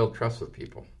have to build trust with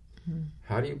people.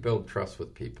 How do you build trust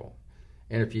with people?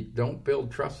 And if you don't build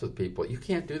trust with people, you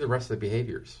can't do the rest of the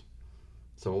behaviors.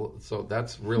 So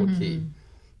that's real key.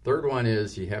 Third one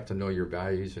is you have to know your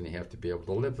values and you have to be able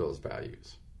to live those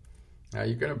values. Now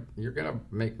you're gonna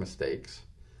make mistakes.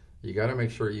 You got to make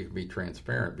sure you can be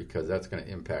transparent because that's going to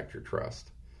impact your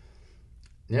trust.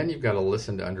 Then you've got to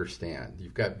listen to understand.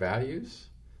 You've got values.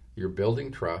 You're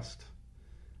building trust.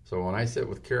 So when I sit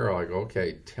with Carol, I go,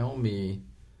 okay, tell me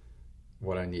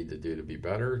what I need to do to be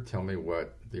better. Tell me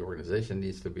what the organization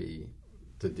needs to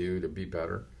do to be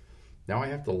better. Now I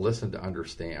have to listen to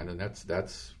understand, and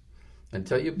that's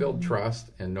until you build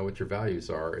trust and know what your values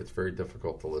are, it's very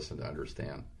difficult to listen to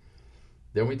understand.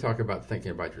 Then we talk about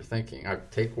thinking about your thinking. I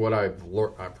take what I've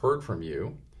heard from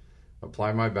you,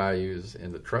 apply my values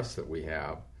and the trust that we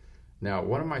have. Now,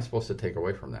 what am I supposed to take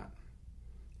away from that?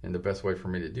 And the best way for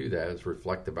me to do that is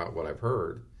reflect about what I've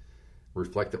heard,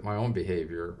 reflect at my own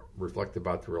behavior, reflect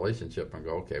about the relationship, and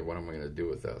go, okay, what am I going to do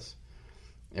with this?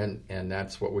 And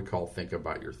that's what we call think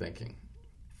about your thinking.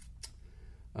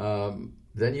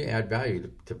 Then you add value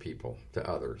to people, to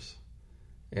others.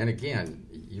 And again,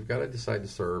 you've got to decide to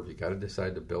serve. You've got to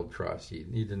decide to build trust. You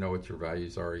need to know what your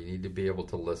values are. You need to be able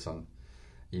to listen.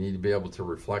 You need to be able to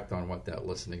reflect on what that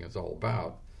listening is all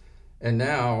about. And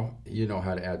now you know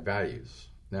how to add values.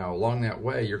 Now, along that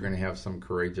way, you're going to have some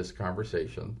courageous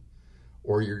conversation,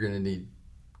 or you're going to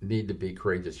need to be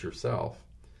courageous yourself.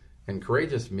 And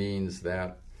courageous means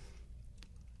that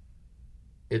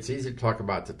it's easy to talk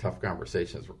about the tough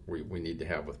conversations we need to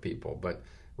have with people, but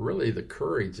really the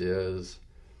courage is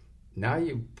now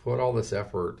you put all this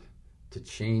effort to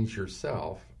change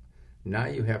yourself. Now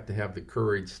you have to have the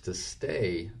courage to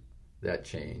stay that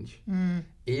change,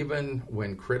 even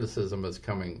when criticism is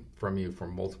coming from you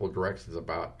from multiple directions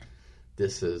about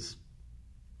this is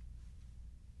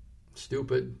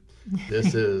stupid,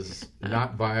 this is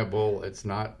not viable, it's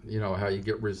not, how you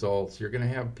get results. You're going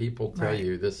to have people tell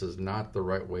you this is not the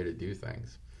right way to do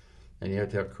things. And you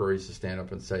have to have courage to stand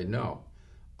up and say, no,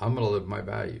 I'm going to live my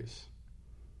values.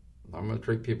 I'm going to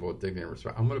treat people with dignity and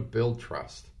respect. I'm going to build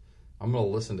trust. I'm going to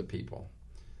listen to people.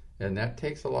 And that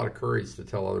takes a lot of courage to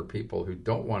tell other people who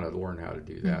don't want to learn how to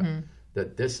do that,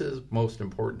 that this is most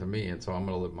important to me, and so I'm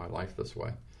going to live my life this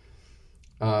way.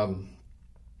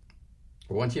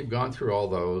 Once you've gone through all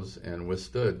those and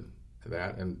withstood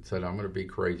that and said, I'm going to be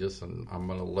courageous and I'm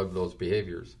going to live those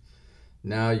behaviors,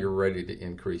 now you're ready to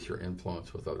increase your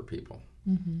influence with other people.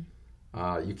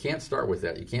 You can't start with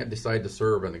that. You can't decide to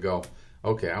serve and to go,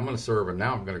 okay, I'm going to serve and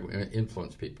now I'm going to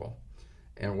influence people.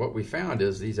 And what we found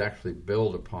is these actually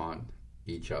build upon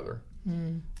each other.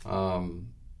 And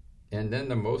then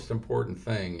the most important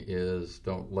thing is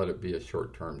don't let it be a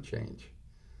short-term change.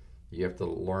 You have to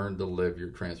learn to live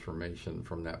your transformation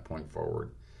from that point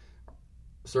forward.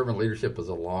 Servant leadership is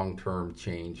a long-term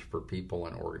change for people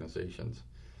and organizations.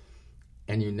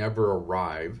 And you never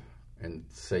arrive and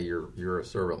say you're a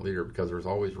servant leader because there's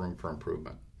always room for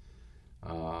improvement.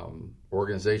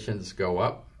 Organizations go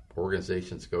up,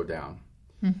 organizations go down.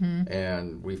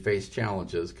 And we face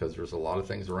challenges because there's a lot of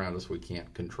things around us we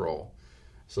can't control.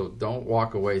 So don't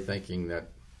walk away thinking that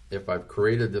if I've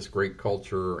created this great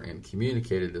culture and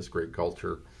communicated this great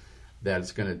culture, that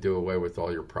it's going to do away with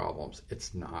all your problems.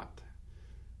 It's not.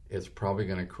 It's probably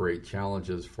going to create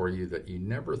challenges for you that you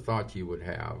never thought you would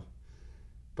have.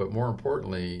 But more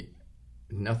importantly,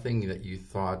 nothing that you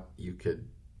thought you could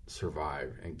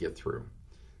survive and get through.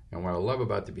 And what I love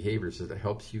about the behaviors is it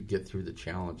helps you get through the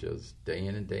challenges day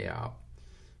in and day out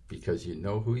because you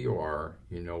know who you are,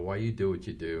 you know why you do what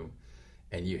you do,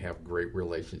 and you have great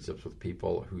relationships with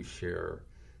people who share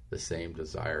the same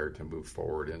desire to move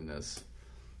forward in this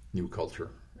new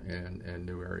culture and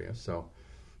new area. So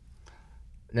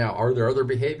now, are there other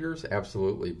behaviors?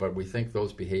 Absolutely, but we think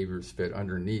those behaviors fit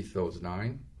underneath those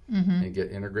 9 and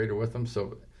get integrated with them.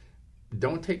 So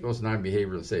don't take those 9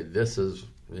 behaviors and say, this is,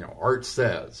 Art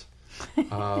says.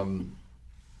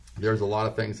 There's a lot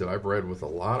of things that I've read with a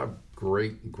lot of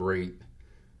great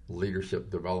leadership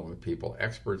development people,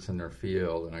 experts in their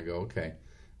field, and I go, okay,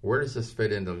 where does this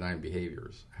fit into the 9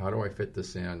 behaviors? How do I fit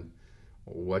this in?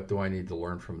 What do I need to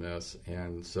learn from this?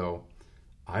 And so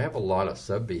I have a lot of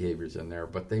sub-behaviors in there,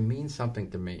 but they mean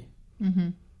something to me.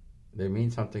 They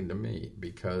mean something to me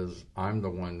because I'm the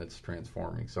one that's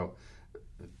transforming. So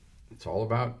it's all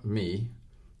about me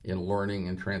in learning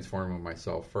and transforming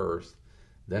myself first.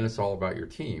 Then it's all about your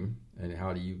team and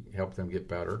how do you help them get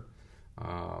better.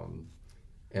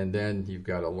 And then you've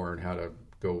got to learn how to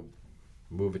go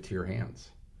move it to your hands.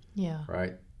 Yeah.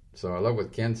 Right? So I love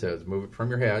what Ken says, move it from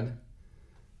your head,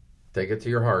 take it to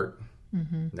your heart.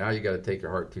 Now you got to take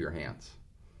your heart to your hands.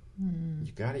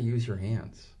 You got to use your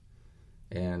hands.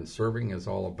 And serving is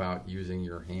all about using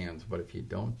your hands. But if you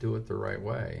don't do it the right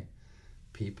way,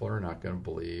 people are not going to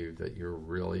believe that you're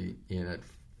really in it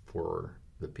for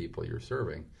the people you're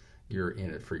serving. You're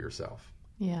in it for yourself.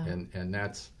 Yeah. And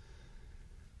that's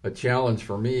a challenge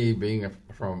for me, being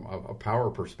from a power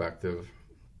perspective.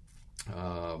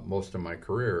 Most of my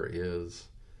career is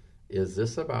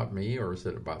this about me, or is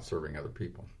it about serving other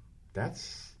people?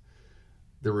 That's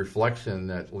the reflection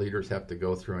that leaders have to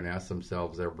go through and ask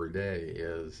themselves every day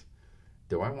is,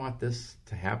 do I want this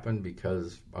to happen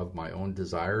because of my own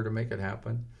desire to make it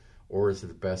happen? Or is it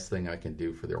the best thing I can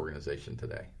do for the organization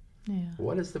today? Yeah.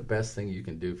 What is the best thing you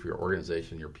can do for your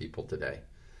organization, your people today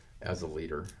as a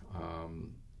leader?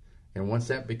 And once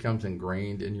that becomes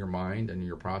ingrained in your mind and in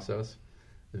your process,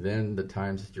 then the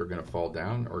times that you're going to fall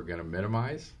down are going to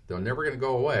minimize. They're never going to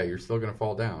go away. You're still going to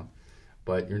fall down,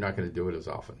 but you're not going to do it as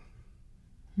often.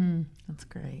 That's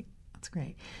great. That's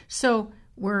great. So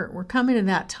we're coming to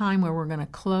that time where we're going to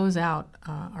close out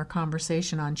our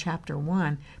conversation on Chapter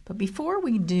 1. But before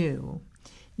we do,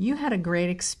 you had a great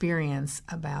experience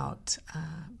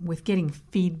with getting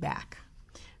feedback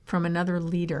from another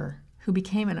leader who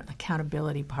became an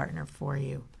accountability partner for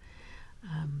you,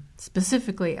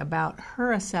 specifically about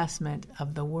her assessment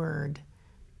of the word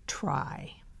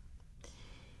try.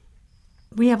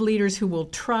 We have leaders who will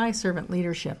try servant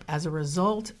leadership as a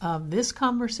result of this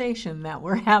conversation that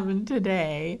we're having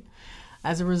today,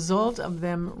 as a result of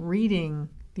them reading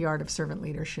The Art of Servant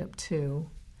Leadership too.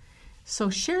 So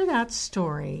share that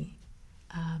story,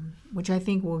 which I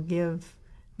think will give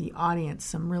the audience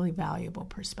some really valuable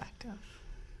perspective.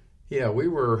 Yeah, we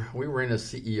were in a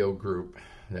CEO group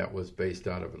that was based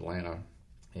out of Atlanta,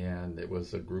 and it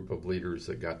was a group of leaders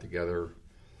that got together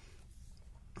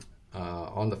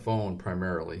on the phone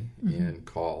primarily, in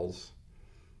calls,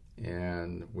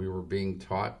 and we were being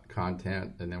taught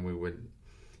content, and then we would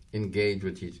engage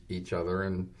with each other,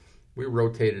 and we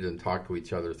rotated and talked to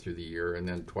each other through the year, and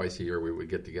then twice a year we would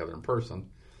get together in person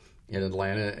in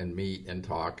Atlanta and meet and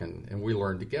talk, and we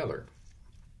learned together.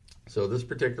 So this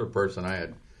particular person I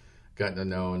had gotten to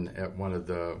know at one of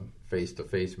the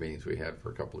face-to-face meetings we had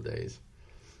for a couple of days,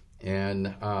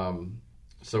 and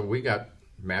so we got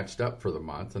matched up for the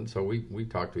month, and so we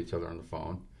talked to each other on the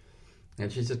phone,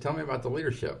 and she said, tell me about the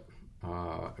leadership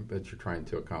that you're trying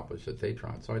to accomplish at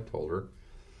Datron. So I told her,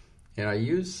 and I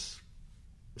used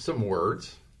some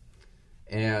words,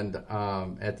 and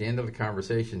at the end of the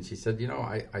conversation she said,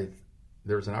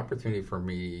 there's an opportunity for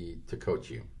me to coach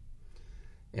you,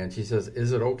 and she says,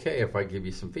 is it okay if I give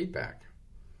you some feedback?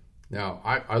 Now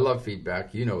I love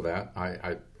feedback, you know that.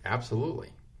 I absolutely.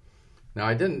 Now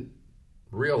I didn't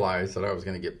realize that I was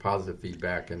going to get positive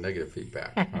feedback and negative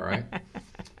feedback. All right.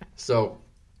 So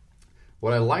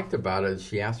what I liked about it is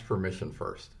she asked permission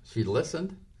first. She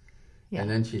listened, and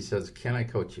then she says, can I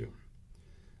coach you?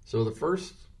 So the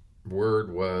first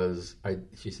word was,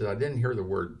 she said, I didn't hear the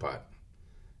word but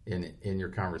in your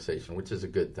conversation, which is a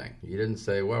good thing. You didn't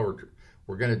say, well,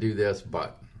 we're going to do this,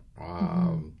 but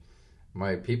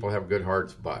my people have good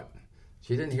hearts, but.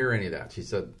 She didn't hear any of that. She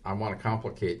said, I want to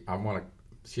compliment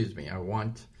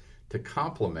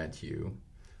you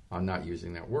on not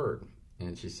using that word.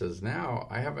 And she says, now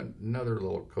I have another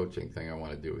little coaching thing I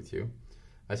want to do with you.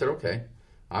 I said, okay,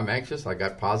 I'm anxious. I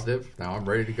got positive. Now I'm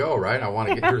ready to go, right? I want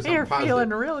to hear something You're positive. You're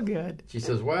feeling real good. She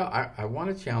says, well, I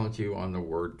want to challenge you on the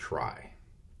word try.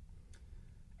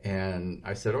 And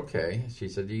I said, okay. She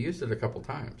said, you used it a couple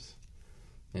times.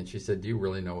 And she said, do you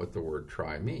really know what the word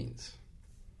try means?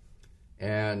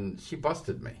 And she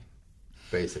busted me,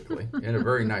 basically, in a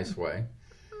very nice way,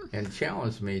 and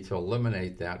challenged me to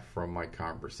eliminate that from my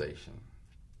conversation.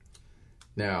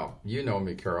 Now, you know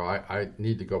me, Carol. I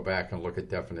need to go back and look at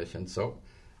definitions. So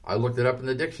I looked it up in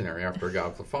the dictionary after I got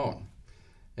off the phone.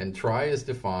 And try is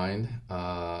defined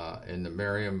in the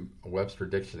Merriam-Webster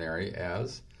dictionary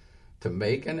as to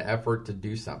make an effort to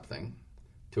do something,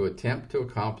 to attempt to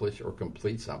accomplish or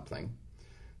complete something,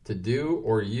 to do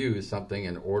or use something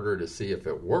in order to see if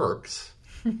it works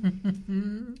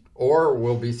or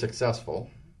will be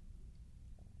successful,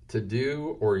 to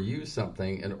do or use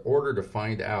something in order to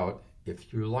find out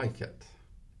if you like it.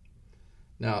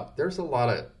 Now, there's a lot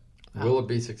of will it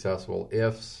be successful,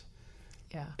 ifs.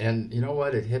 Yeah. And you know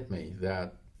what? It hit me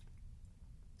that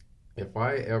if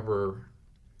I ever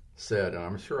said, and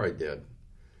I'm sure I did,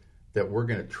 that we're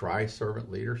going to try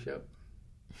servant leadership,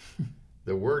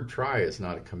 the word try is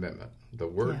not a commitment. The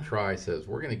word try says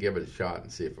we're going to give it a shot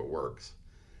and see if it works.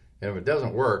 And if it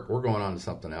doesn't work, we're going on to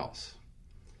something else.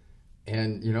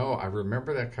 And, I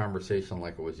remember that conversation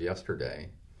like it was yesterday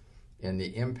and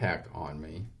the impact on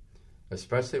me,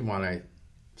 especially when I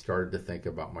started to think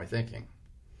about my thinking.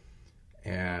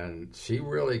 And she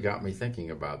really got me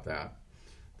thinking about that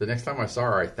the next time I saw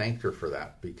her, I thanked her for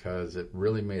that because it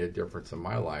really made a difference in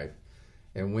my life.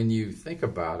 And when you think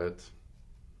about it,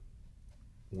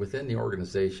 within the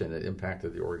organization, it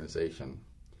impacted the organization.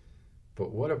 But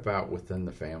what about within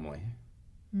the family?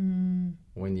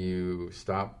 When you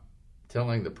stop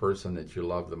telling the person that you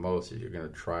love the most that you're going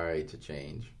to try to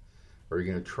change, or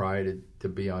you're going to try to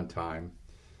be on time,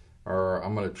 or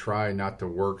I'm going to try not to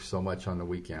work so much on the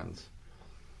weekends,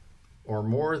 or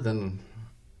more than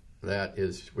that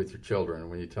is with your children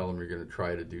when you tell them you're going to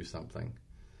try to do something.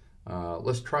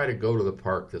 Let's try to go to the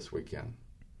park this weekend.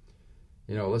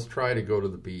 Let's try to go to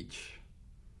the beach.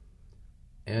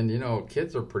 And,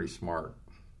 kids are pretty smart.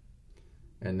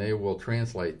 And they will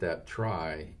translate that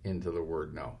try into the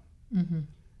word no. Mm-hmm.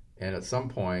 And at some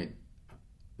point,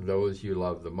 those you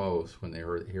love the most, when they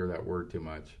hear that word too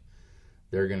much,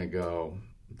 they're going to go,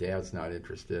 Dad's not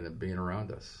interested in being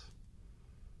around us.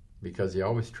 Because he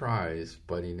always tries,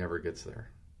 but he never gets there.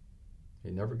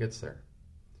 He never gets there.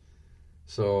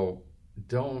 So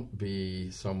don't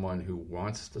be someone who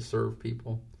wants to serve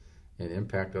people and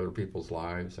impact other people's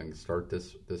lives and start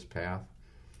this path.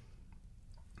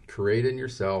 Create in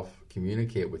yourself,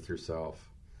 communicate with yourself,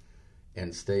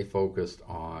 and stay focused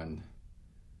on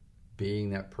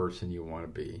being that person you want to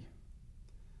be.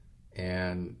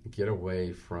 And get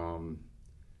away from,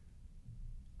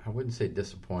 I wouldn't say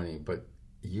disappointing, but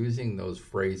using those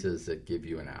phrases that give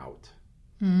you an out.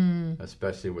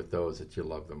 Especially with those that you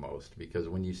love the most. Because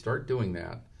when you start doing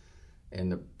that,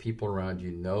 and the people around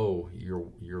you know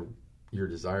your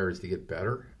desire is to get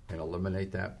better and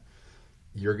eliminate that,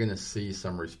 you're going to see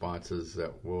some responses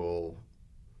that will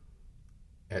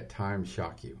at times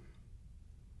shock you.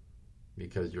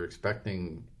 Because you're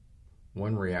expecting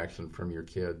one reaction from your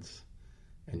kids,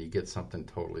 and you get something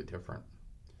totally different.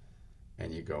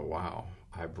 And you go, wow,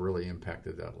 I've really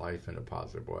impacted that life in a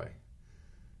positive way.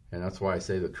 And that's why I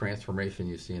say the transformation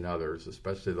you see in others,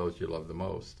 especially those you love the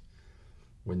most,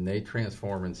 when they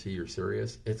transform and see you're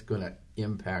serious, it's going to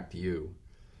impact you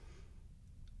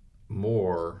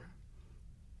more,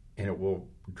 and it will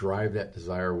drive that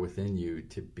desire within you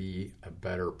to be a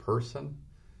better person,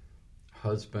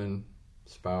 husband,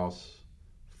 spouse,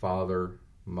 father,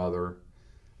 mother,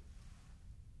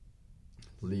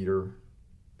 leader,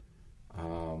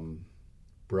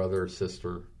 brother,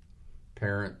 sister,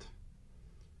 parent.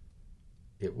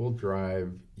 It will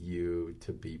drive you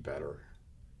to be better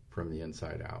from the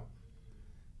inside out.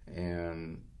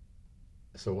 And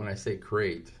so when I say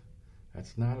create,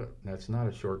 that's not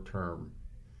a short-term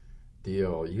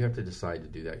deal. You have to decide to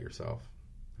do that yourself.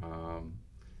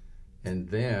 And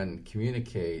then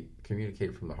communicate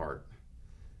from the heart.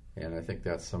 And I think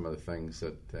that's some of the things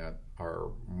that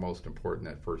are most important.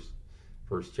 That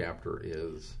first chapter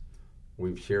is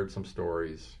we've shared some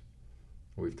stories.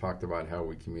 We've talked about how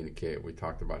we communicate. We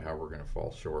talked about how we're going to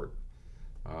fall short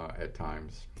at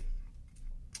times.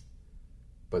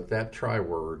 But that try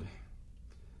word,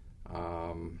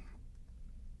 I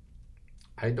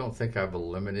don't think I've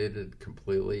eliminated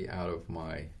completely out of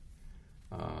my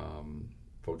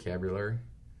vocabulary.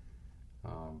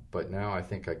 But now I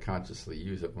think I consciously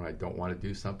use it when I don't want to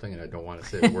do something and I don't want to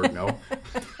say the word no.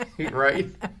 Right?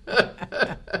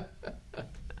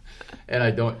 And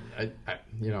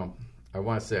I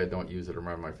want to say I don't use it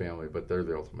around my family, but they're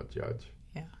the ultimate judge.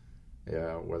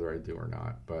 Yeah, whether I do or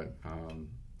not. But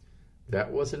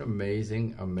that was an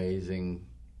amazing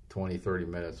 20, 30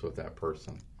 minutes with that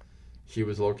person. She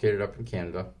was located up in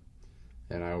Canada,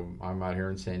 and I'm out here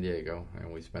in San Diego, and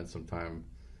we spent some time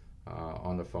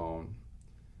on the phone.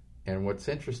 And what's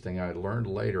interesting, I learned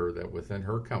later that within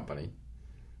her company,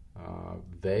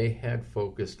 they had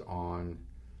focused on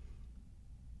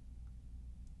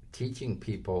teaching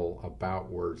people about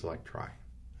words like try.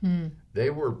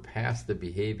 They were past the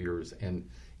behaviors and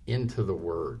into the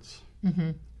words.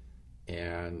 Mm-hmm.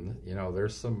 And,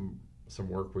 there's some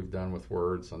work we've done with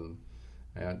words, and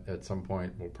at some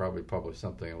point we'll probably publish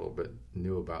something a little bit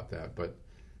new about that. But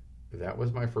that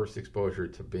was my first exposure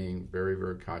to being very,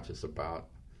 very conscious about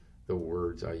the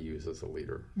words I use as a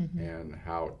leader, mm-hmm. and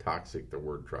how toxic the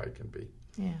word try can be.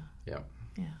 Yeah.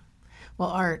 Well,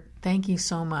 Art, thank you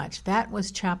so much. That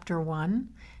was chapter 1,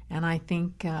 and I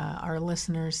think our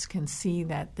listeners can see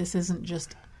that this isn't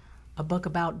just a book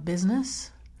about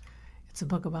business. It's a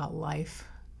book about life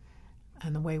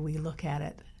and the way we look at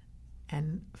it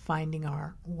and finding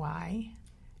our why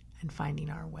and finding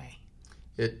our way.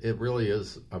 It really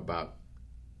is about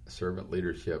servant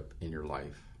leadership in your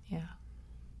life. Yeah.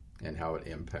 And how it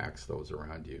impacts those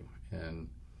around you. And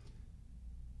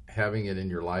having it in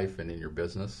your life and in your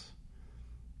business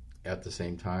at the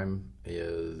same time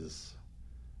is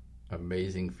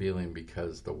amazing feeling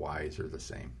because the whys are the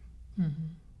same. Mm-hmm.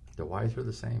 The whys are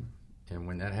the same. And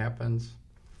when that happens,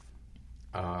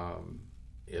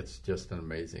 it's just an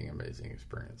amazing, amazing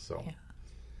experience. So,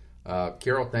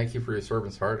 Carol, thank you for your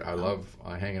servant's heart. I love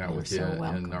hanging out with you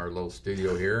in our little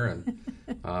studio here, and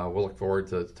we'll look forward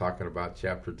to talking about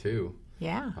Chapter 2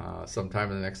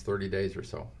 sometime in the next 30 days or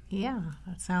so. Yeah,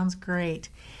 that sounds great.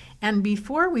 And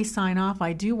before we sign off,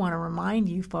 I do want to remind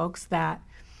you folks that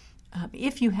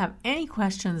if you have any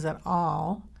questions at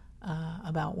all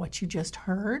about what you just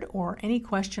heard, or any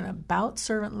question about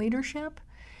servant leadership,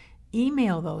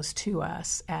 email those to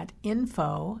us at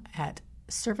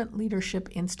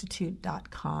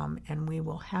info@servantleadershipinstitute.com, and we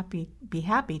will be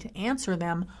happy to answer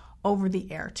them over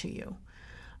the air to you.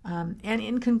 And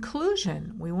in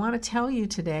conclusion, we want to tell you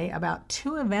today about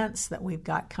 2 events that we've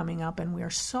got coming up, and we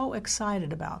are so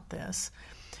excited about this.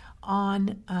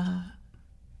 On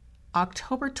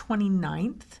October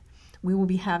 29th, we will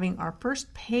be having our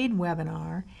first paid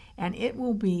webinar, and it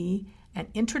will be an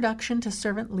introduction to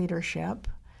servant leadership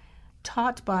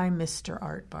taught by Mr.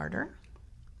 Art Barter.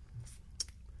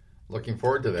 Looking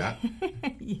forward to that.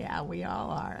 Yeah, we all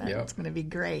are. Yep. It's going to be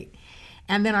great.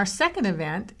 And then our second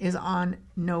event is on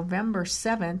November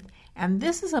 7th, and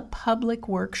this is a public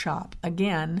workshop.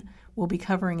 Again, we'll be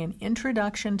covering an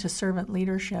introduction to servant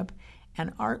leadership,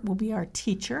 and Art will be our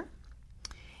teacher.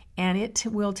 And it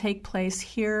will take place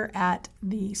here at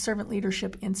the Servant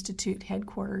Leadership Institute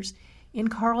headquarters in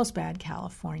Carlsbad,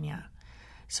 California.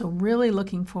 So really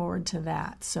looking forward to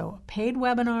that. So a paid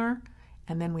webinar,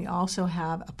 and then we also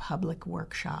have a public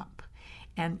workshop.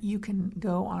 And you can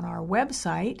go on our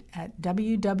website at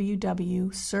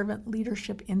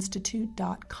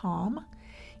www.servantleadershipinstitute.com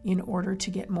in order to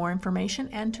get more information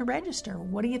and to register.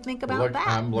 What do you think about that,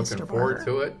 I'm looking Mr. forward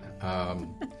Barter? to it.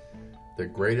 The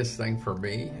greatest thing for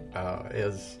me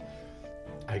is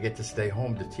I get to stay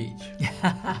home to teach.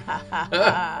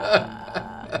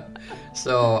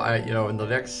 So in the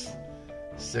next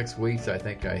 6 weeks, I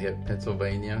think I hit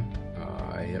Pennsylvania,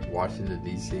 I hit Washington,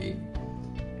 D.C.,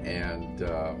 and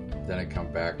then I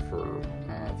come back for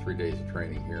 3 days of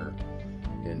training here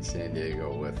in San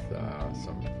Diego with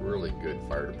some really good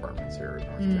fire departments here in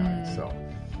Orange County. So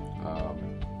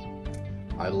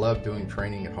I love doing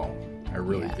training at home. I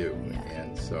really do. Yeah.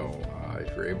 And so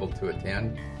if you're able to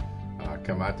attend,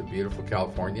 come out to beautiful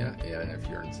California. And if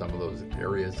you're in some of those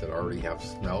areas that already have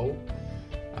snow,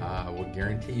 we'll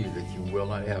guarantee you that you will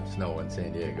not have snow in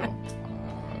San Diego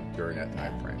during that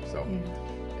time frame. So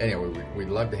anyway, we'd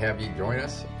love to have you join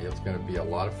us. It's going to be a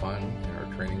lot of fun in our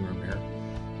training room here.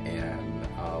 And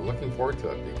looking forward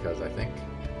to it, because I think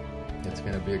it's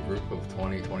going to be a group of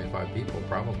 20, 25 people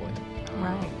probably.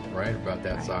 Right, about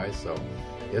that size. So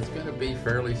it's going to be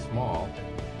fairly small,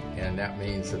 and that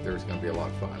means that there's going to be a lot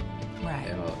of fun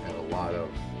and a lot of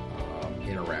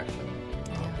interaction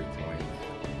between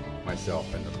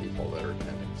myself and the people that are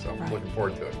attending. So I'm looking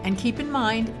forward to it. And keep in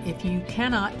mind, if you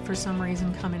cannot, for some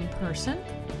reason, come in person,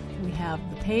 we have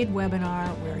the paid webinar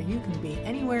where you can be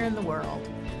anywhere in the world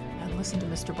and listen to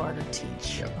Mr. Barter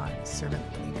teach on servant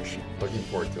leadership. Looking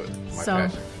forward to it. My so,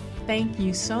 passion. Thank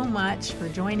you so much for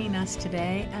joining us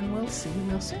today, and we'll see you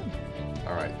real soon.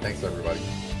 All right. Thanks, everybody.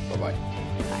 Bye-bye.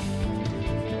 Bye.